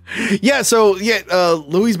 Yeah, so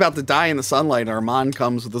Louis about to die in the sunlight, and Armand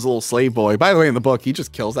comes with this little slave boy. By the way, in the book, he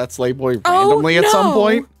just kills that slave boy randomly at some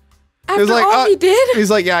point. After all he did?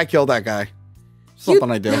 He's like, yeah, I killed that guy.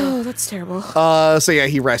 Something I did. Oh, that's terrible. So yeah,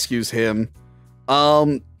 he rescues him.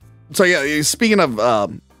 So yeah, speaking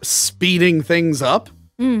of speeding things up,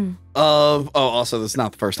 also this is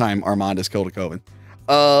not the first time Armand has killed a coven.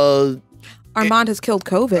 Armand has killed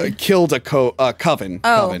COVID. Killed a coven.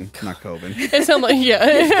 Oh. Coven, not coven. It sounded like,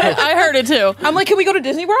 I heard it too. I'm like, can we go to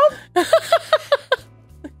Disney World?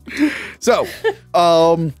 So,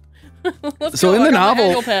 Let's so go. in the novel,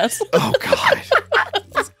 annual pass. oh god,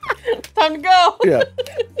 time to go. Yeah.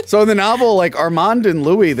 So in the novel, like Armand and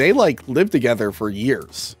Louis, they like live together for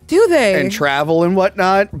years. Do they? And travel and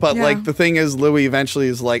whatnot. But like the thing is, Louis eventually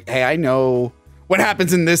is like, hey, I know what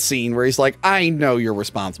happens in this scene where he's like, I know you're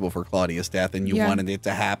responsible for Claudia's death and you wanted it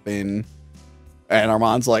to happen. And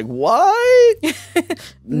Armand's like, what?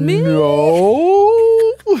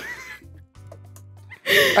 No.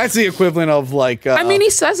 That's the equivalent of like. I mean, he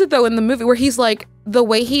says it though in the movie where he's like, the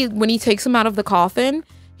way when he takes him out of the coffin,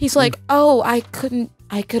 he's like, oh, I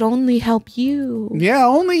could only help you. Yeah,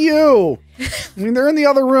 only you. I mean, they're in the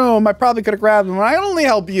other room. I probably could have grabbed them. I only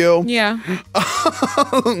help you. Yeah.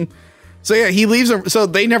 So yeah, he leaves them. So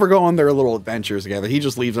they never go on their little adventures together. He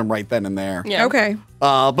just leaves them right then and there. Yeah. Okay.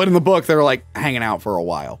 But in the book, they're like hanging out for a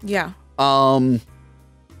while. Yeah.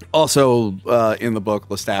 Also, in the book,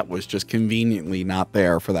 Lestat was just conveniently not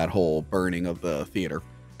there for that whole burning of the theater.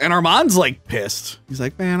 And Armand's like pissed. He's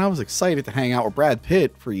like, man, I was excited to hang out with Brad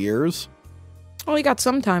Pitt for years. Well, he got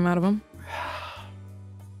some time out of him.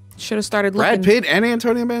 Should have started looking. Brad Pitt and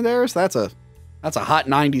Antonio Banderas. That's a hot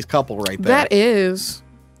 90s couple right there. That is.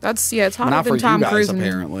 That's it's hotter not than for Tom you guys, Cruise.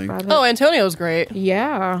 Apparently. Oh, Antonio's great.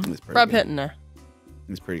 Yeah. Brad Pitt in there.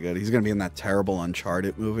 He's pretty good. He's gonna be in that terrible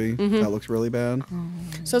Uncharted movie. That looks really bad.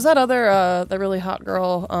 So is that other that really hot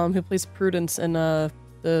girl who plays Prudence in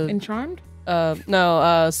in Charmed?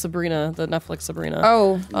 No, Sabrina, the Netflix Sabrina.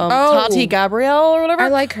 Tati Gabrielle or whatever. I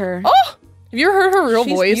like her. Oh, have you ever heard her real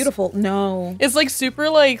voice? She's beautiful. No. It's like super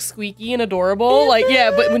like squeaky and adorable. Like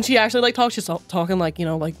but when she actually like talks, she's talking like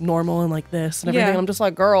like normal and like this and everything. I'm just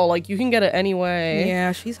like, girl, like you can get it anyway.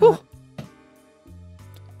 Yeah, she's hot.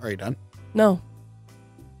 Are you done? No.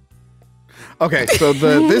 Okay, so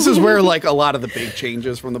this is where like a lot of the big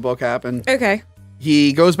changes from the book happen. Okay.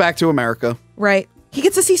 He goes back to America. Right. He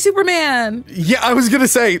gets to see Superman. Yeah, I was gonna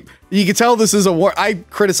say, you can tell this is I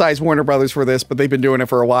criticize Warner Brothers for this, but they've been doing it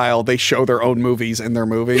for a while. They show their own movies in their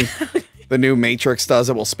movie. The new Matrix does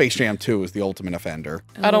it. Well, Space Jam 2 is the ultimate offender.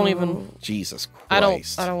 I don't even. Jesus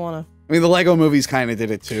Christ. I don't want to. I mean, the Lego movies kind of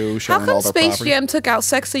did it too. How come all their Space properties. Jam took out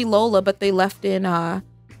Sexy Lola, but they left in,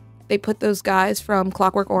 they put those guys from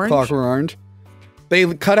Clockwork Orange? Clockwork Orange.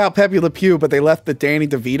 They cut out Pepe Le Pew, but they left the Danny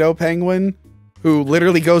DeVito penguin, who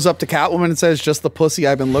literally goes up to Catwoman and says, "Just the pussy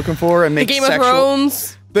I've been looking for," and makes Game of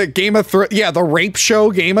Thrones. The Game of Thrones. Yeah, the rape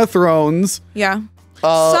show Game of Thrones. Yeah.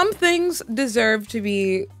 Some things deserve to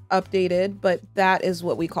be updated, but that is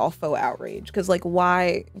what we call faux outrage. Because, like,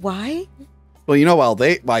 why? Well, you know,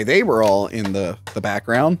 why they were all in the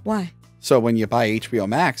background. Why? So when you buy HBO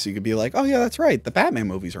Max, you could be like, "Oh yeah, that's right. The Batman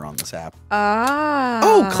movies are on this app." Ah.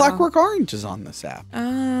 Oh, Clockwork Orange is on this app.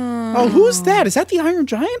 Oh, who's that? Is that the Iron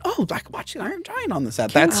Giant? Oh, I can watch the Iron Giant on this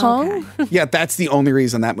app. That's yeah, that's the only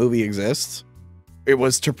reason that movie exists. It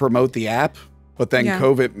was to promote the app, but then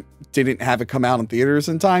COVID didn't have it come out in theaters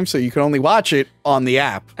in time, so you could only watch it on the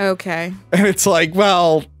app. Okay. And it's like,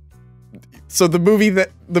 well, so the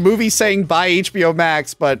movie saying buy HBO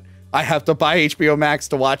Max, but I have to buy HBO Max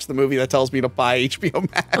to watch the movie that tells me to buy HBO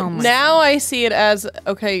Max. Oh my Now I see it as,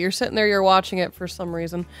 okay, you're sitting there, you're watching it for some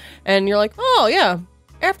reason, and you're like, oh yeah,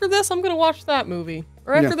 after this I'm going to watch that movie.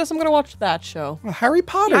 Or after this I'm going to watch that show. Well, Harry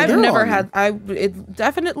Potter. I've never it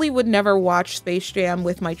definitely would never watch Space Jam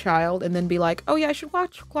with my child and then be like, oh yeah, I should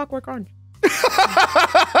watch Clockwork Orange.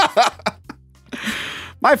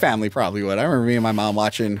 My family probably would. I remember me and my mom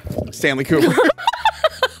watching Stanley Kubrick.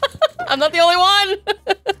 I'm not the only one.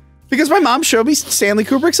 Because my mom showed me Stanley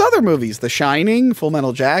Kubrick's other movies, The Shining, Full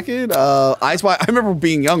Metal Jacket, Eyes Wide. I remember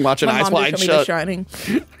being young watching Eyes Wide Shut. The Shining.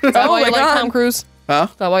 Is that why you like Tom Cruise? Huh?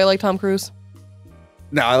 Is that why you like Tom Cruise?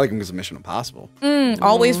 No, I like him because of Mission Impossible.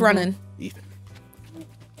 Always running. Ethan.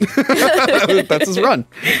 That's his run.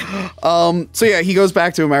 So yeah, he goes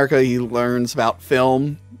back to America. He learns about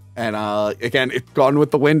film. And again, Gone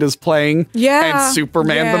with the Wind is playing. Yeah. And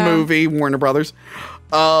Superman the movie, Warner Brothers.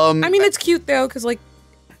 I mean, it's cute though, because like,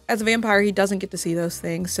 as a vampire, he doesn't get to see those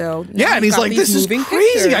things. So yeah, and he's like, "This is crazy!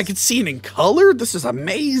 Pictures. I could see it in color. This is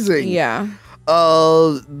amazing." Yeah.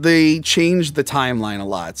 They changed the timeline a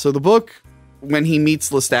lot. So the book, when he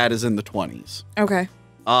meets Lestat, is in the 20s. Okay.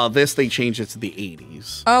 This they changed it to the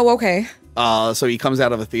 80s. Oh, okay. So he comes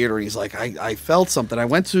out of a theater and he's like, I felt something. I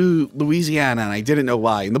went to Louisiana and I didn't know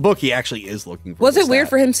why. In the book, he actually is looking for Was Lestat. it weird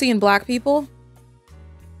for him seeing black people?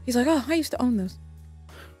 He's like, oh, I used to own those.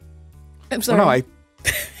 I'm sorry. No, I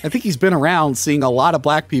think he's been around seeing a lot of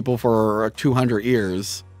black people for 200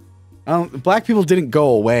 years. Black people didn't go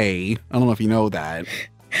away. I don't know if you know that.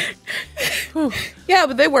 Yeah,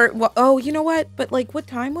 but they were. Well, oh, you know what? But like, what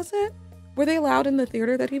time was it? Were they allowed in the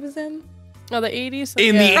theater that he was in? Oh, the 80s?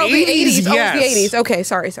 In the 80s, Oh, the 80s. yes. Oh, the 80s. Okay,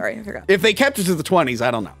 sorry, I forgot. If they kept it to the 20s,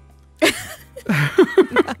 I don't know.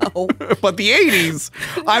 No. But the 80s,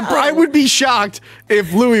 I would be shocked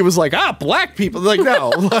if Louis was like, black people. Like, no.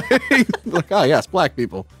 like, oh, yes, black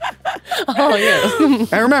people. Oh, yeah.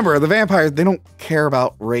 And remember, the vampires, they don't care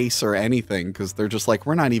about race or anything because they're just like,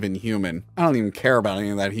 we're not even human. I don't even care about any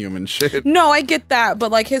of that human shit. No, I get that.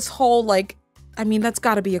 But like his whole, like, I mean, that's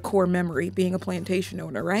got to be a core memory, being a plantation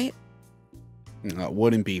owner, right? No, it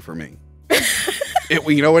wouldn't be for me.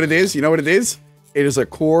 You know what it is? You know what it is? It is a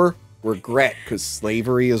core regret because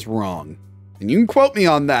slavery is wrong. And you can quote me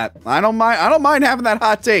on that. I don't mind having that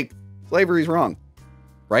hot take. Slavery's wrong.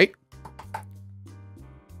 Right?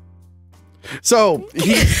 So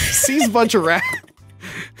he sees a bunch of rats.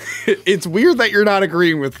 It's weird that you're not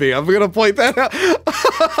agreeing with me. I'm going to point that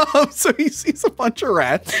out. So he sees a bunch of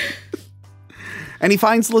rats. And he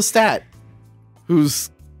finds Lestat, who's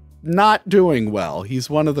not doing well. He's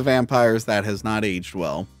one of the vampires that has not aged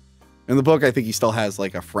well. In the book, I think he still has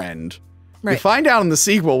like a friend. Right. You find out in the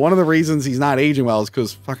sequel, one of the reasons he's not aging well is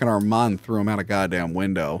because fucking Armand threw him out a goddamn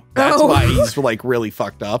window. That's why he's like really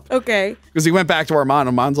fucked up. Okay. Because he went back to Armand.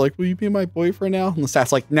 Armand's like, will you be my boyfriend now? And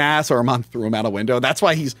Lestat's like, nah. So Armand threw him out a window. That's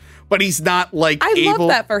why he's not like I love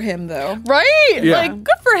that for him though. Right? Yeah. Like,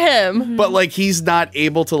 good for him. But like, he's not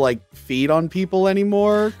able to like feed on people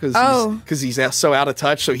anymore because he's so out of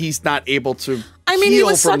touch. So he's not able to. I mean, he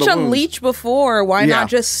was such a leech before. Why not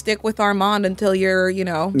just stick with Armand until you're,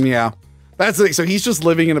 Yeah. That's the thing. So he's just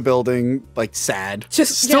living in a building, like sad,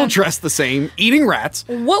 still dressed the same, eating rats.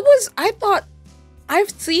 I thought I've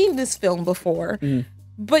seen this film before,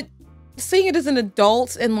 but seeing it as an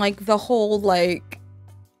adult and like the whole like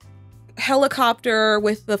helicopter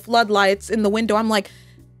with the floodlights in the window, I'm like,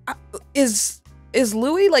 is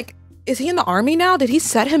Louis like is he in the army now? Did he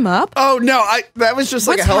set him up? Oh no, that was just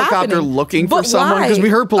like What's a helicopter happening? looking for But someone because why? we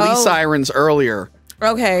heard police Oh. sirens earlier.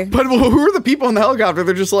 Okay. But who are the people in the helicopter?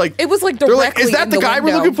 They're just like It was like they're directly like, is that in the guy we're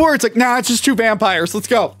window. looking for? It's like, nah, it's just 2 vampires. Let's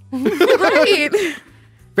go. Right.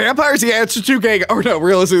 Vampires? Yeah, it's just 2 gay guys. Or no,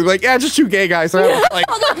 realistically, like, yeah, just 2 gay guys. They're having, like,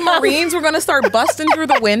 All the Marines were gonna start busting through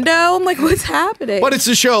the window. I'm like, what's happening? but it's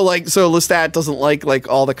to show, like, so Lestat doesn't like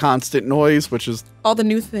all the constant noise, which is all the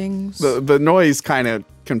new things. the noise kind of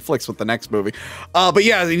conflicts with the next movie. But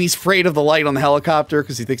yeah, and he's afraid of the light on the helicopter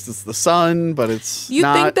because he thinks it's the sun, but it's You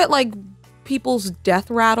not. think that like people's death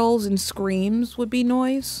rattles and screams would be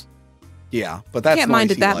noise? Yeah, but that's Can't noise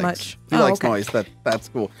mind it he that likes. much. He Oh, likes okay. noise. That's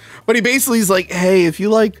cool. But he basically is like, hey, if you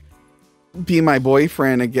like be my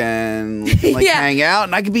boyfriend again, like Yeah. hang out,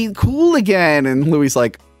 and I could be cool again. And Louis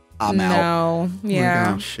like, I'm out. No. I'm like,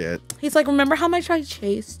 Yeah. oh shit. He's like, remember how much I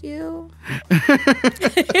chased you?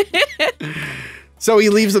 So he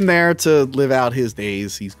leaves him there to live out his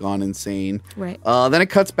days. He's gone insane. Right. Then it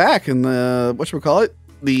cuts back, and the whatchamacallit,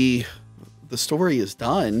 the story is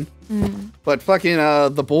done. But fucking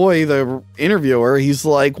the boy, the interviewer, he's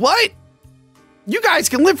like, what? You guys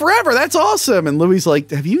can live forever. That's awesome. And Louis like,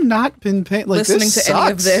 have you not been paying? Like, Listening this to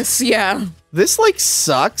any of sucks. this. Yeah. This like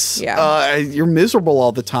sucks. Yeah. You're miserable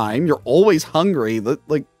all the time. You're always hungry.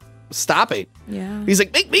 Like, stop it. Yeah. He's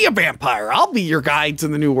like, make me a vampire. I'll be your guide to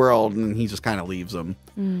the new world. And he just kind of leaves him.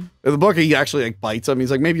 In the book, he actually like bites him. He's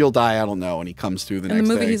like, maybe you'll die. I don't know. And he comes to the In next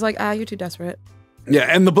the movie, day. he's like, you're too desperate. Yeah,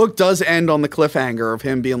 and the book does end on the cliffhanger of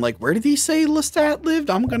him being like, where did he say Lestat lived?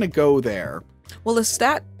 I'm going to go there. Well,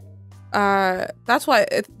 Lestat, that's why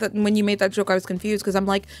when you made that joke, I was confused because I'm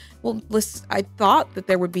like, well, I thought that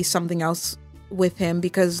there would be something else with him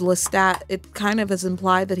because Lestat, it kind of is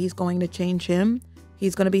implied that he's going to change him.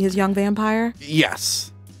 He's going to be his young vampire.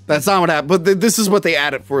 Yes. That's not what happened. But this is what they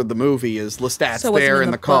added for the movie is Lestat's So what's there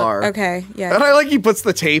in the car. book? Okay, yeah. And I like he puts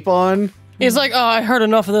the tape on. He's like, oh, I heard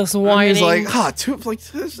enough of this And whining. he's like,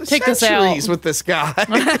 Take this centuries out. with this guy.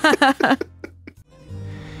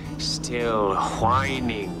 Still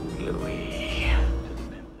whining, Louis.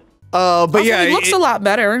 But Also, yeah, he looks a lot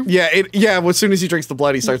better. Yeah, well, as soon as he drinks the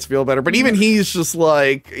blood, he starts to feel better. But even he's just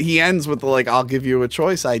like, he ends with the like, I'll give you a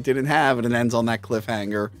choice I didn't have, and it ends on that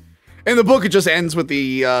cliffhanger. In the book, it just ends with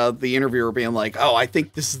the interviewer being like, oh, I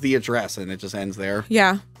think this is the address, and it just ends there.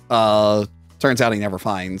 Yeah. Turns out he never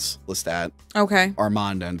finds Lestat. Okay.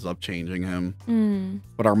 Armand ends up changing him.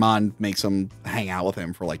 But Armand makes him hang out with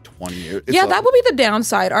him for like 20 years. It's Yeah, a- that would be the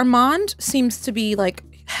downside. Armand seems to be like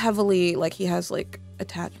heavily, like he has like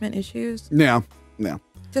attachment issues. Yeah.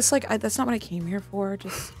 Just like, that's not what I came here for.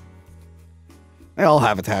 Just, They all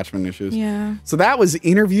have attachment issues. yeah. So that was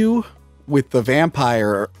Interview with the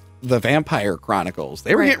Vampire Chronicles.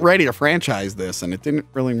 They were Right. getting ready to franchise this, and it didn't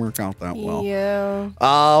really work out that well. Yeah.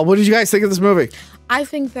 What did you guys think of this movie? I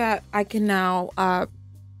think that I can now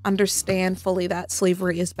understand fully that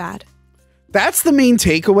slavery is bad. That's the main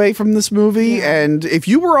takeaway from this movie. And if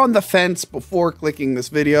you were on the fence before clicking this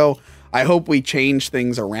video, I hope we change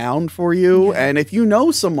things around for you. And if you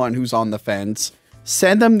know someone who's on the fence,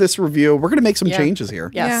 send them this review. We're going to make some changes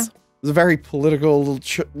here. Yes. It's a very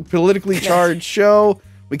politically charged show.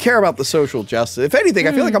 We care about the social justice. If anything,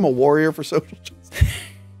 I feel like I'm a warrior for social justice.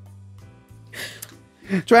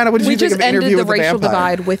 Joanna, what did We you think just of ended Interview the with the racial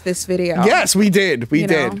Vampire? divide with this video. Yes, we did. We You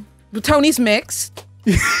did. know. Tony's mixed.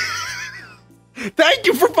 Thank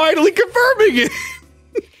you for finally confirming it.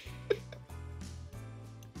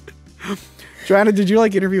 Joanna, did you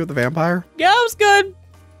like Interview with the Vampire? Yeah, it was good.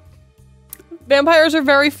 Vampires are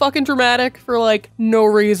very fucking dramatic for like no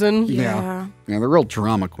reason. Yeah. Yeah, they're real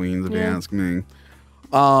drama queens, if you Yeah. ask me.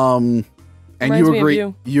 And Reminds you me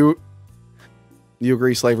of agree? You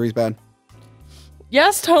agree slavery's bad?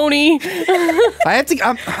 Yes, Tony. I have to.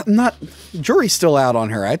 I'm not. Jury's still out on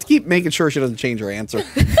her. I have to keep making sure she doesn't change her answer.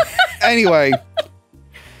 Anyway,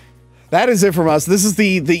 that is it from us. This is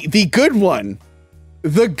the good one,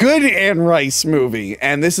 the good Anne Rice movie,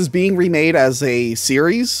 and this is being remade as a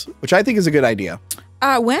series, which I think is a good idea.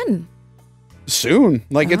 When? Soon,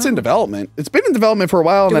 like it's in development. It's been in development for a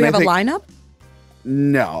while. Do and we then have I think, a lineup?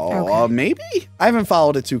 No, Okay. maybe I haven't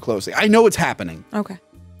followed it too closely. I know it's happening. Okay.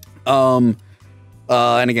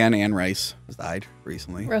 And again, Anne Rice has died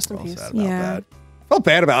recently. Rest in All peace. sad about Yeah. that. Felt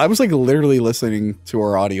bad about it. I was like literally listening to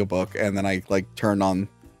her audiobook and then I like turned on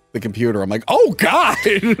the computer. I'm like, oh God.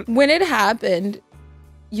 When it happened,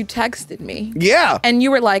 you texted me Yeah. and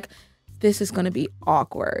you were like, this is going to be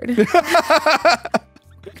awkward.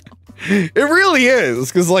 It really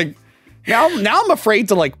is. Cause like now I'm afraid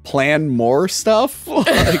to like plan more stuff. Like,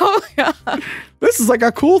 Oh, God. this is like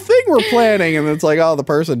a cool thing we're planning. And it's like, oh, the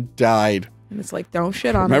person died. And it's like, don't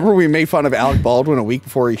shit on Remember we made fun of Alec Baldwin a week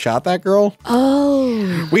before he shot that girl?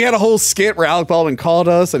 Oh. We had a whole skit where Alec Baldwin called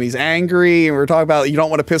us and he's angry and we were talking about you don't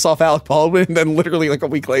want to piss off Alec Baldwin. And then literally like a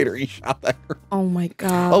week later he shot that girl. Oh my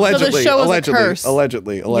God. Allegedly. So the show was allegedly. a curse.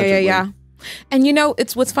 Allegedly. Yeah. And you know,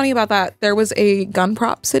 it's what's funny about that. There was a gun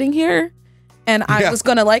prop sitting here and I was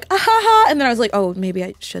going to like, ah, ha, ha. And then I was like, oh, maybe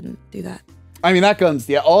I shouldn't do that. I mean, that gun's,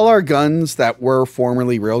 all our guns that were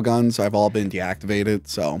formerly real guns have all been deactivated.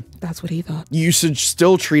 So that's what he thought. You should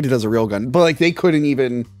still treat it as a real gun. But like they couldn't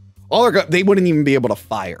even, they wouldn't even be able to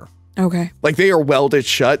fire. Okay. Like they are welded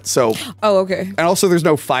shut. So. Oh, okay. And also there's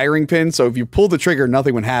no firing pin. So if you pull the trigger,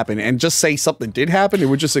 nothing would happen. And just say something did happen, it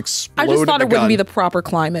would just explode. I just thought it gun. wouldn't be the proper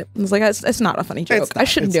climate. I was like, it's not a funny joke. I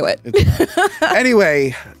shouldn't do it.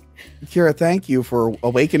 Anyway, Kira, thank you for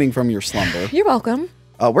awakening from your slumber. You're welcome.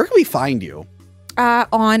 Where can we find you?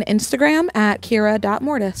 On Instagram at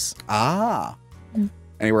kira.mortis. Ah.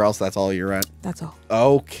 Anywhere else, that's all you're at? That's all.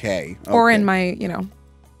 Okay. Or in my,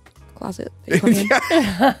 closet.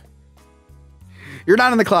 You're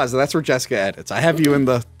not in the closet. That's where Jessica edits. I have you in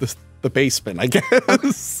the basement, I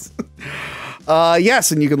guess.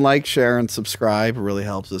 Yes, and you can like, share, and subscribe. It really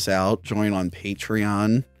helps us out. Join on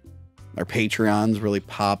Patreon. Our Patreon's really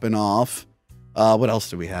popping off. What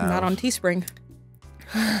else do we have? Not on Teespring.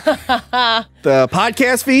 The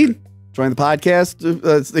podcast feed. Join the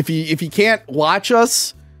podcast. If you can't watch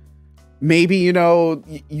us, maybe you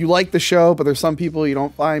like the show, but there's some people you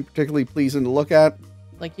don't find particularly pleasing to look at.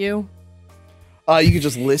 Like you. You can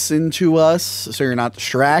just listen to us, so you're not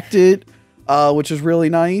distracted, which is really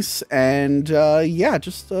nice. And yeah,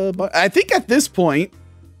 I think at this point,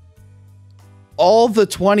 all the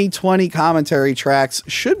 2020 commentary tracks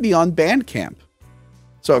should be on Bandcamp.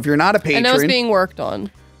 So if you're not a patron, I know it's being worked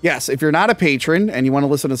on. Yes, if you're not a patron and you want to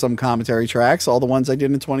listen to some commentary tracks, all the ones I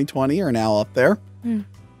did in 2020 are now up there. And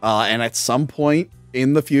at some point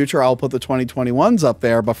in the future, I'll put the 2021s up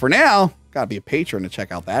there. But for now, gotta be a patron to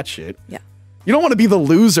check out that shit. Yeah. You don't want to be the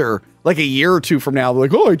loser like a year or two from now.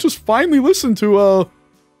 Like, oh, I just finally listened to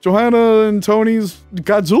Johanna and Tony's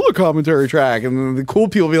Godzilla commentary track. And then the cool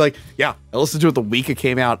people will be like, yeah, I listened to it the week it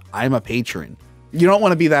came out. I'm a patron. You don't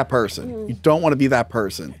want to be that person. You don't want to be that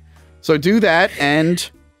person. So do that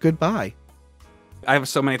and goodbye. I have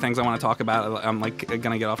so many things I want to talk about. I'm like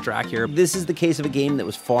gonna get off track here. This is the case of a game that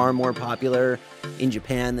was far more popular in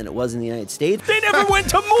Japan than it was in the United States. They never went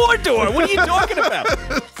to Mordor. What are you talking about?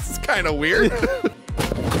 This is kind of weird.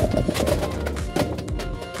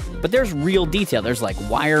 But there's real detail. There's like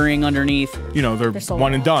wiring underneath. They're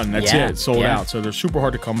one and done. That's it. Sold Yeah. out. So they're super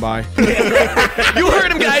hard to come by. You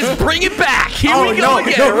heard him, guys. Bring it back. Here we go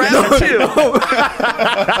again. Round two.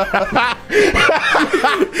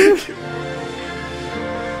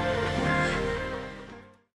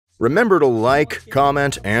 Remember to like,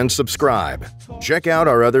 comment, and subscribe. Check out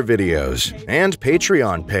our other videos and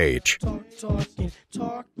Patreon page.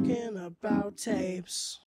 Talking about tapes.